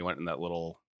game and he went in that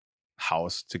little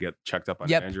house to get checked up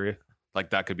on an injury?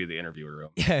 Like that could be the interview room.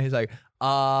 Yeah, he's like,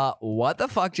 what the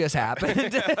fuck just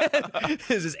happened?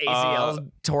 Is his ACL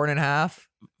torn in half?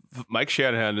 Mike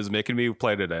Shanahan is making me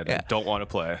play today. Yeah. I don't want to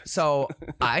play. So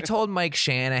I told Mike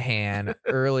Shanahan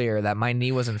earlier that my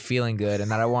knee wasn't feeling good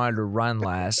and that I wanted to run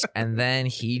less. And then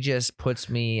he just puts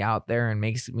me out there and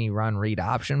makes me run read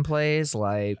option plays.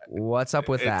 Like, what's up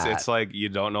with that? It's like you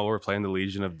don't know we're playing the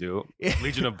Legion of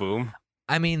Boom.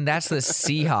 I mean, that's the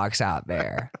Seahawks out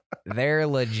there. They're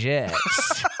legit.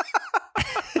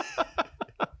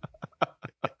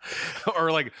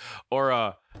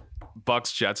 or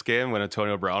Bucks Jets game when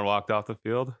Antonio Brown walked off the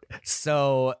field.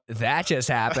 So that just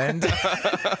happened.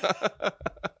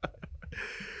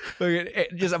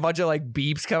 Just a bunch of like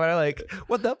beeps coming out, like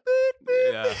what the beep?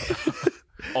 Yeah.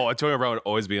 Oh, Antonio Brown would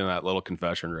always be in that little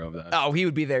confession room then. Oh, he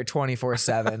would be there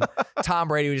 24/7. Tom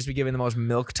Brady would just be giving the most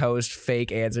milquetoast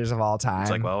fake answers of all time.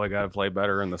 It's like, well, we got to play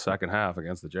better in the second half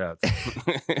against the Jets.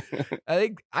 I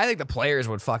think the players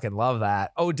would fucking love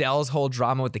that. Odell's whole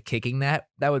drama with the kicking net,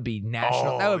 that would be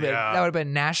national. That would have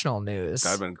been national news.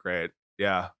 That'd been great.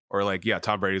 Yeah. Or like, yeah,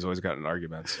 Tom Brady's always gotten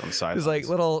arguments on the side. There's like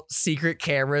little secret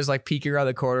cameras like peeking around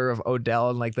the corner of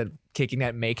Odell and like the kicking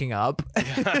net making up.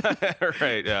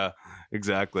 Right. Yeah.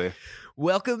 Exactly.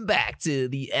 Welcome back to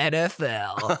the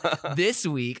NFL. This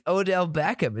week, Odell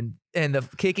Beckham and the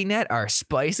kicking net are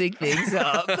spicing things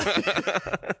up.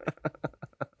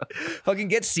 Fucking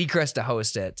get Seacrest to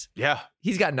host it. Yeah.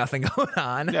 He's got nothing going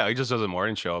on. Yeah, he just does a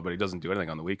morning show, but he doesn't do anything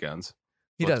on the weekends.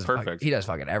 He does perfect. He does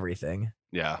fucking everything.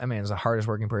 Yeah. I mean, he's the hardest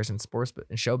working person in sports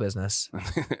and show business.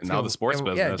 Now the sports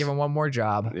business. Yeah, give him one more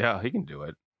job. Yeah, he can do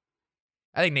it.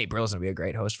 I think Nate Brill's gonna be a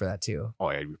great host for that too. Oh,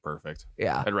 yeah, he'd be perfect.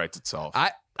 Yeah, it writes itself.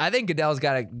 I think Goodell's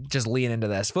got to just lean into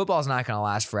this. Football's not gonna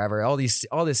last forever. All this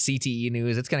CTE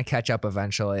news, it's gonna catch up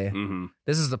eventually. Mm-hmm.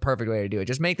 This is the perfect way to do it.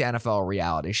 Just make the NFL a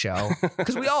reality show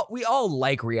because we all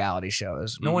like reality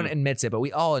shows. No one admits it, but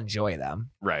we all enjoy them.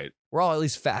 Right. We're all at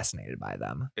least fascinated by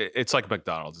them. It's like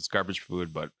McDonald's. It's garbage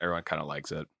food, but everyone kind of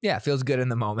likes it. Yeah, it feels good in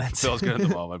the moment. Feels good in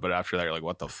the moment, but after that, you're like,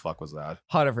 what the fuck was that?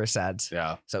 100%.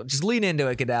 Yeah. So just lean into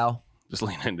it, Goodell. Just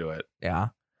lean into it. Yeah.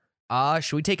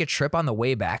 Should we take a trip on the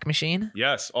way back machine?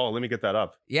 Yes. Oh, let me get that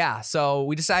up. Yeah. So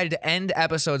we decided to end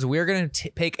episodes. We're going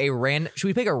to pick a random. Should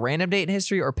we pick a random date in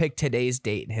history or pick today's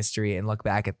date in history and look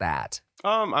back at that?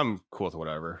 I'm cool with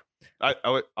whatever.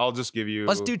 I'll just give you.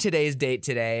 Let's do today's date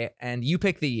today, and you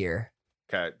pick the year.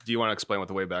 Okay. Do you want to explain what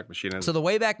the Wayback Machine is? So the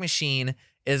Wayback Machine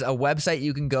is a website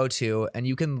you can go to, and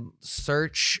you can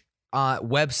search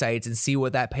websites and see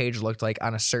what that page looked like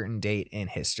on a certain date in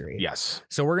history. Yes.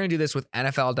 So we're going to do this with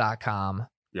NFL.com.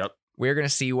 Yep. We're going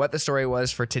to see what the story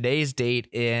was for today's date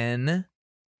in...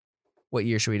 What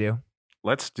year should we do?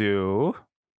 Let's do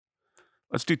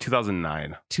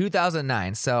 2009.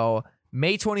 2009. So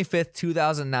May 25th,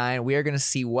 2009, we are going to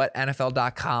see what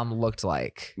NFL.com looked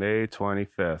like. May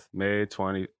 25th.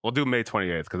 We'll do May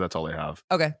 28th because that's all they have.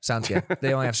 Okay, sounds good.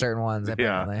 They only have certain ones,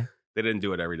 apparently. Yeah. They didn't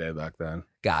do it every day back then.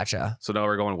 Gotcha. So now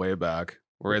we're going way back.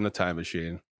 We're in the time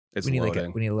machine. It's we need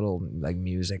loading. we need a little like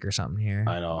music or something here.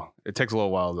 I know. It takes a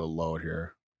little while to load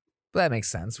here. But that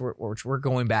makes sense. We're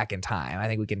going back in time. I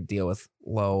think we can deal with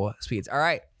low speeds. All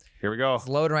right. Here we go. It's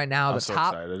loading right now.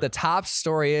 The top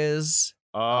story is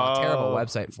terrible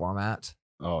website format.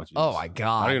 Oh, geez. Oh my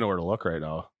God. I don't even know where to look right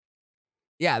now.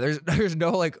 Yeah, there's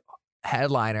no like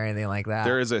headline or anything like that.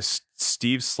 There is a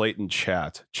Steve Slayton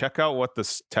chat. Check out what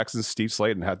the Texans Steve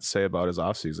Slayton had to say about his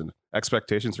offseason.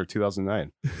 Expectations for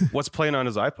 2009. What's playing on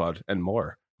his iPod and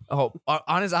more. Oh,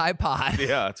 on his iPod.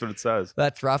 Yeah, that's what it says.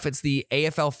 That's rough. It's the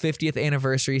AFL 50th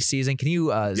anniversary season. Can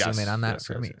you zoom in on that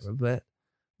for me a bit?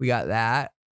 We got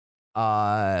that.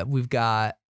 We've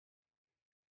got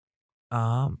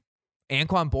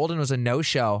Anquan Bolden was a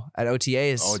no-show at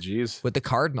OTAs. Oh, geez. With the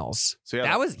Cardinals. So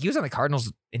yeah, he was on the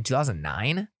Cardinals in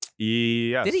 2009.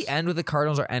 Yes. Did he end with the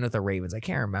Cardinals or end with the Ravens? I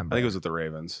can't remember. I think it was with the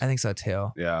Ravens. I think so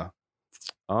too. Yeah.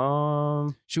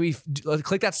 Should we let's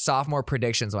click that sophomore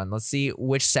predictions one? Let's see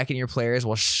which second year players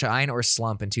will shine or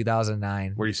slump in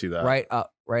 2009. Where do you see that? Right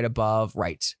up, right above,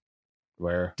 right.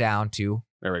 Where? Down to.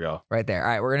 There we go. Right there. All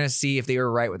right, we're gonna see if they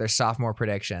were right with their sophomore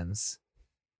predictions.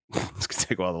 It's gonna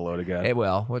take a while to load again. It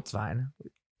will. It's fine.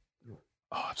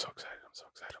 Oh, I'm so excited.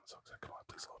 Come on,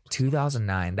 please load.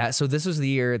 2009. So this was the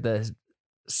year the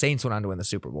Saints went on to win the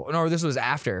Super Bowl. No, this was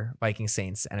after Vikings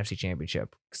Saints NFC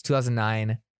Championship.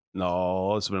 2009.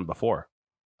 No, this has been before.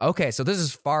 Okay, so this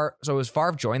is Favre. So was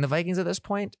Favre joined the Vikings at this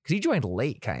point? Because he joined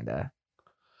late, kind of.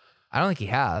 I don't think he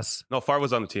has. No, Favre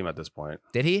was on the team at this point.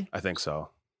 Did he? I think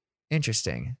so.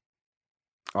 Interesting.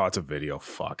 Oh, it's a video.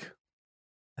 Fuck.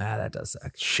 That does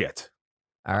suck. Shit.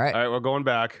 All right. All right, we're going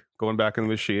back. Going back in the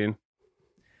machine.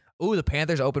 Ooh, the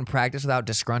Panthers open practice without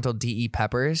disgruntled D.E.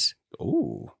 Peppers.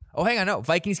 Ooh. Oh, hang on. No.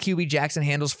 Vikings QB Jackson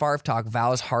handles Favre talk,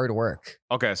 vows hard work.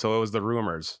 Okay, so it was the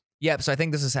rumors. Yep. So I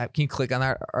think this is. Can you click on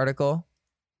that article?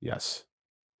 Yes.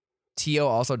 T.O.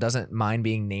 also doesn't mind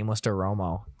being nameless to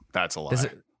Romo. That's a lie.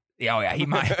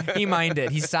 He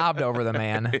minded. He sobbed over the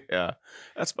man. Yeah.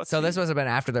 So this must have been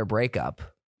after their breakup.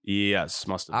 Yes,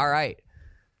 must have been. All right.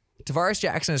 Tavares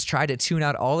Jackson has tried to tune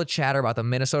out all the chatter about the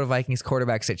Minnesota Vikings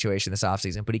quarterback situation this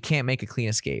offseason, but he can't make a clean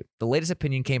escape. The latest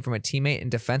opinion came from a teammate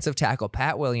and defensive tackle,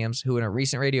 Pat Williams, who in a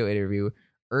recent radio interview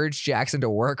urged Jackson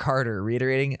to work harder,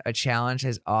 reiterating a challenge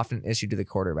has often issued to the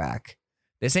quarterback.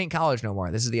 This ain't college no more.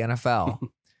 This is the NFL.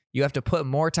 You have to put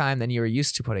more time than you were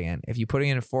used to putting in. If you're putting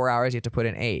in 4 hours, you have to put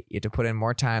in 8. You have to put in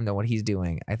more time than what he's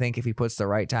doing. I think if he puts the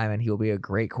right time in, he will be a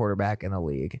great quarterback in the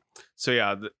league. So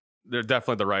yeah, they're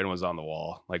definitely the writing was on the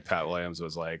wall. Like Pat Williams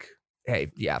was like,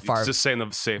 "Hey, yeah, Favre, just saying the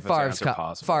safest answer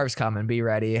possible. Favre's coming. Be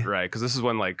ready." Right, because this is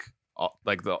when like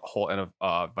the whole end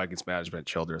of Vikings management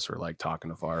childress were like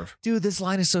talking to Favre. Dude, this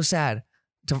line is so sad.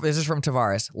 This is from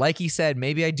Tavares. Like he said,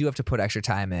 maybe I do have to put extra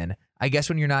time in. I guess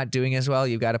when you're not doing as well,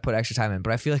 you've got to put extra time in.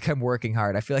 But I feel like I'm working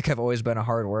hard. I feel like I've always been a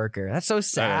hard worker. That's so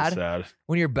sad. That is sad.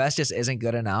 When your best just isn't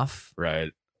good enough.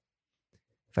 Right.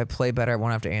 If I play better, I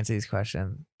won't have to answer these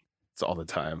questions. It's all the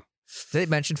time. Did it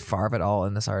mention Favre at all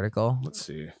in this article? Let's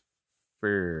see.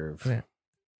 Favre's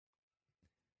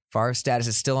status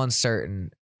is still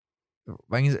uncertain.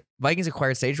 Vikings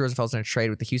acquired Sage Rosenfels in a trade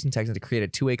with the Houston Texans to create a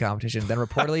two-way competition, then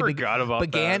reportedly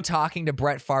began talking to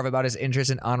Brett Favre about his interest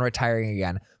in retiring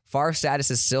again. Favre's status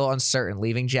is still uncertain,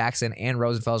 leaving Jackson and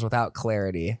Rosenfels without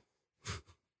clarity.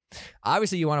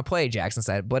 Obviously, you want to play, Jackson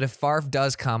said, but if Favre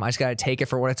does come, I just got to take it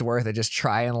for what it's worth and just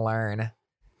try and learn.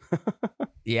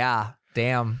 Yeah,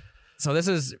 damn. So this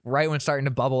is right when it's starting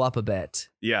to bubble up a bit.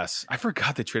 Yes. I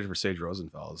forgot they traded for Sage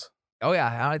Rosenfels. Oh,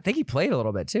 yeah. I think he played a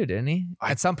little bit too, didn't he?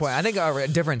 At some point. I think a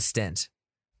different stint.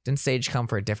 Didn't Sage come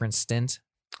for a different stint?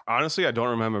 Honestly, I don't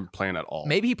remember him playing at all.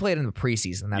 Maybe he played in the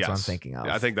preseason. That's what I'm thinking of.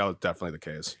 Yeah, I think that was definitely the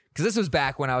case. Because this was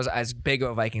back when I was as big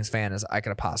of a Vikings fan as I could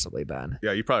have possibly been.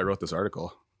 Yeah, you probably wrote this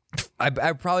article. I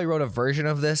probably wrote a version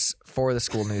of this for the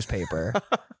school newspaper.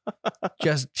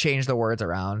 Just change the words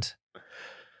around.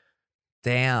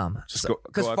 Damn. Just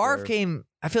because Favre came.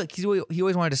 I feel like he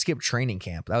always wanted to skip training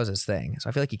camp. That was his thing. So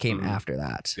I feel like he came after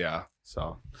that. Yeah.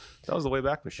 So that was the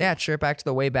Wayback Machine. Yeah, trip back to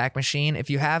the Wayback Machine. If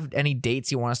you have any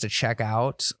dates you want us to check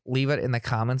out, leave it in the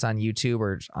comments on YouTube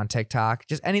or on TikTok.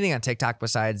 Just anything on TikTok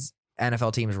besides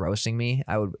NFL teams roasting me,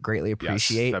 I would greatly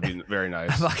appreciate. Yes, that'd be very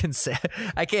nice.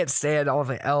 I can't stand all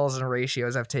the L's and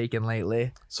ratios I've taken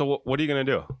lately. So what are you gonna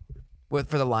do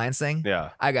for the Lions thing?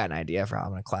 Yeah, I got an idea for how I'm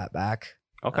gonna clap back.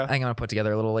 Okay, I think I'm gonna put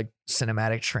together a little like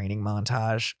cinematic training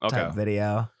montage type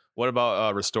video. What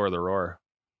about Restore the Roar?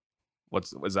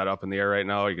 Is that up in the air right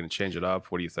now? Are you gonna change it up?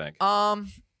 What do you think? I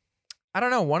don't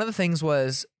know. One of the things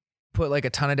was put like a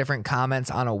ton of different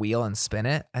comments on a wheel and spin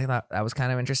it. I thought that was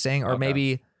kind of interesting. Or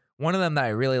maybe one of them that I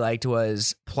really liked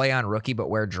was play on rookie but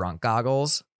wear drunk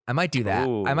goggles. I might do that.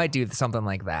 Ooh. I might do something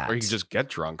like that. Or you can just get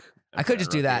drunk. I could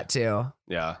just do that too.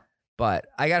 Yeah. But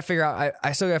I got to figure out,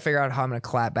 I still got to figure out how I'm going to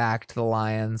clap back to the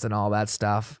Lions and all that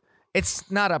stuff. It's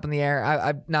not up in the air.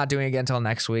 I'm not doing it again until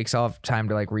next week, so I'll have time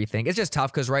to like rethink. It's just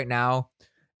tough because right now,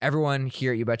 everyone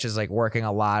here at You Betcha is like working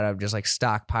a lot of just like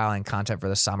stockpiling content for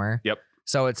the summer. Yep.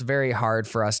 So it's very hard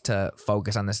for us to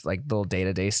focus on this like little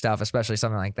day-to-day stuff, especially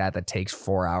something like that takes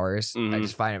 4 hours. I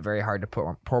just find it very hard to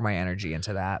pour my energy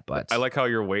into that. But I like how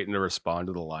you're waiting to respond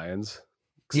to the Lions.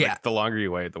 Yeah. Like, the longer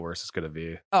you wait, the worse it's going to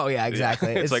be. Oh, yeah,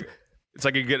 exactly. Yeah. It's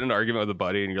like you get in an argument with a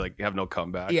buddy and you're like, you have no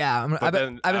comeback. Yeah. I've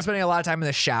been spending a lot of time in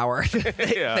the shower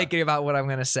thinking about what I'm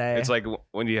going to say. It's like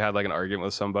when you had like an argument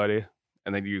with somebody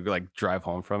and then you like drive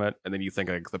home from it and then you think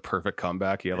like the perfect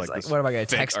comeback. You have like this what am I going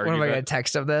to text? Argument. What am I going to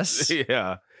text of this?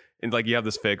 Yeah. And like you have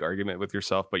this fake argument with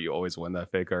yourself, but you always win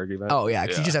that fake argument. Oh yeah,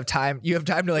 because you just have time. You have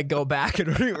time to like go back and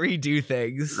redo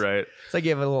things. Right. It's like you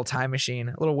have a little time machine,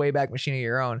 a little Wayback Machine of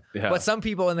your own. Yeah. But some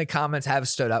people in the comments have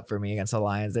stood up for me against the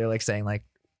Lions. They're like saying like,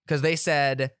 because they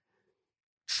said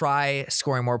try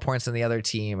scoring more points than the other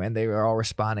team, and they were all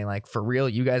responding like, for real,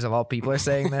 you guys of all people are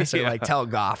saying this, or like tell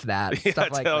Goff that.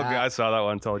 Stuff like that. I saw that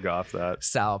one. Tell Goff that.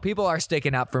 So people are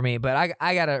sticking up for me, but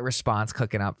I got a response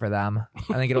cooking up for them.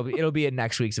 I think it'll be in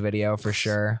next week's video for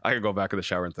sure. I could go back in the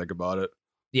shower and think about it.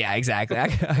 Yeah, exactly. I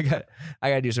got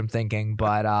to do some thinking.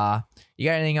 But you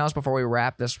got anything else before we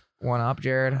wrap this one up,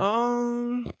 Jared?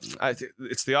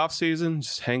 It's the off season.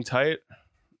 Just hang tight.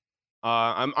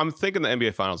 I'm thinking the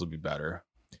NBA Finals will be better.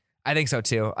 I think so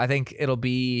too. I think it'll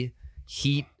be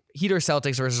Heat or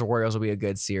Celtics versus Warriors will be a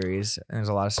good series. And there's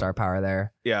a lot of star power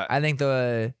there. Yeah. I think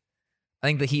the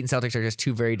Heat and Celtics are just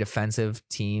two very defensive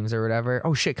teams or whatever.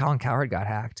 Oh shit, Colin Cowherd got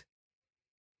hacked.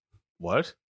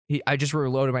 What? I just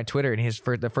reloaded my Twitter and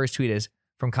the first tweet is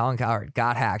from Colin Cowherd.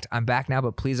 Got hacked. I'm back now,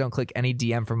 but please don't click any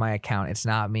DM from my account. It's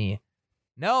not me.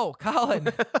 No, Colin.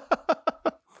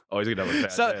 Oh, he's gonna have a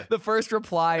bad day. The first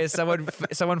reply is someone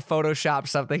photoshopped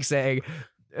something saying,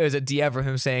 it was a DM from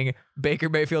him saying Baker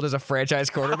Mayfield is a franchise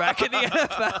quarterback in the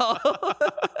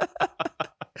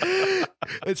NFL.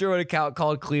 It's your own account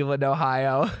called Cleveland,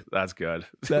 Ohio. That's good.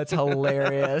 That's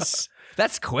hilarious.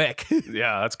 That's quick.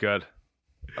 Yeah, that's good.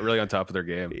 I'm really on top of their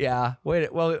game. Yeah.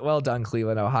 Well done,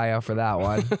 Cleveland, Ohio, for that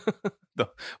one.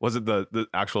 Was it the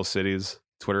actual city's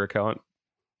Twitter account?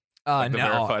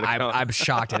 No, I'm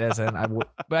shocked it isn't.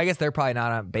 But I guess they're probably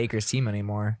not on Baker's team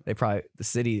anymore. The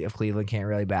city of Cleveland can't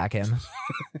really back him.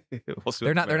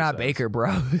 They're not Baker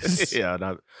Bros. Yeah,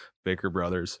 not Baker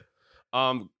Brothers.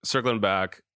 Circling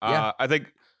back, yeah. I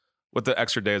think with the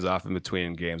extra days off in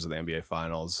between games of the NBA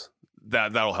Finals,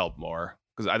 that'll help more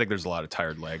because I think there's a lot of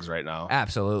tired legs right now.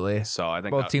 Absolutely. So I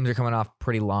think both teams are coming off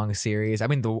pretty long series. I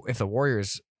mean, if the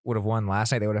Warriors would have won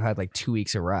last night, they would have had like 2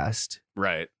 weeks of rest.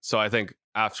 Right. So I think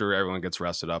after everyone gets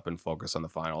rested up and focus on the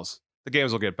finals, the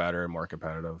games will get better and more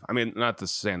competitive. I mean, not to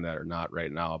saying that or not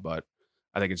right now, but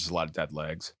I think it's just a lot of dead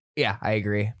legs. Yeah, I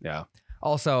agree. Yeah.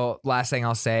 Also, last thing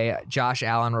I'll say, Josh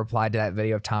Allen replied to that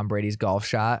video of Tom Brady's golf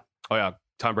shot. Oh, yeah.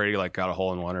 Tom Brady like got a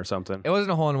hole-in-one or something. It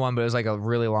wasn't a hole-in-one, but it was like a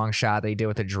really long shot that he did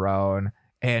with a drone.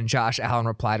 And Josh Allen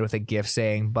replied with a gif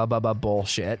saying,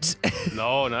 bullshit.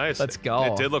 No, nice. Let's go.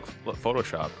 It did look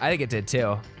Photoshopped. I think it did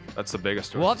too. That's the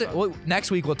biggest story.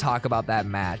 Next week we'll talk about that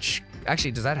match.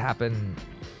 Actually, does that happen?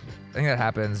 I think that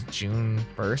happens June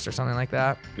 1st or something like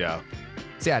that. Yeah.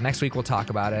 So yeah, next week we'll talk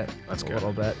about it. That's good. A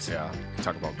little bit. Yeah.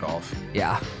 Talk about golf.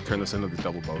 Yeah. Turn this into the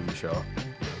double bogey show.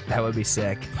 That would be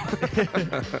sick.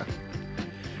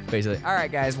 Basically. All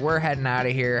right, guys, we're heading out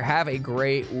of here. Have a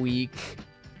great week.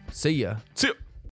 See ya. See ya.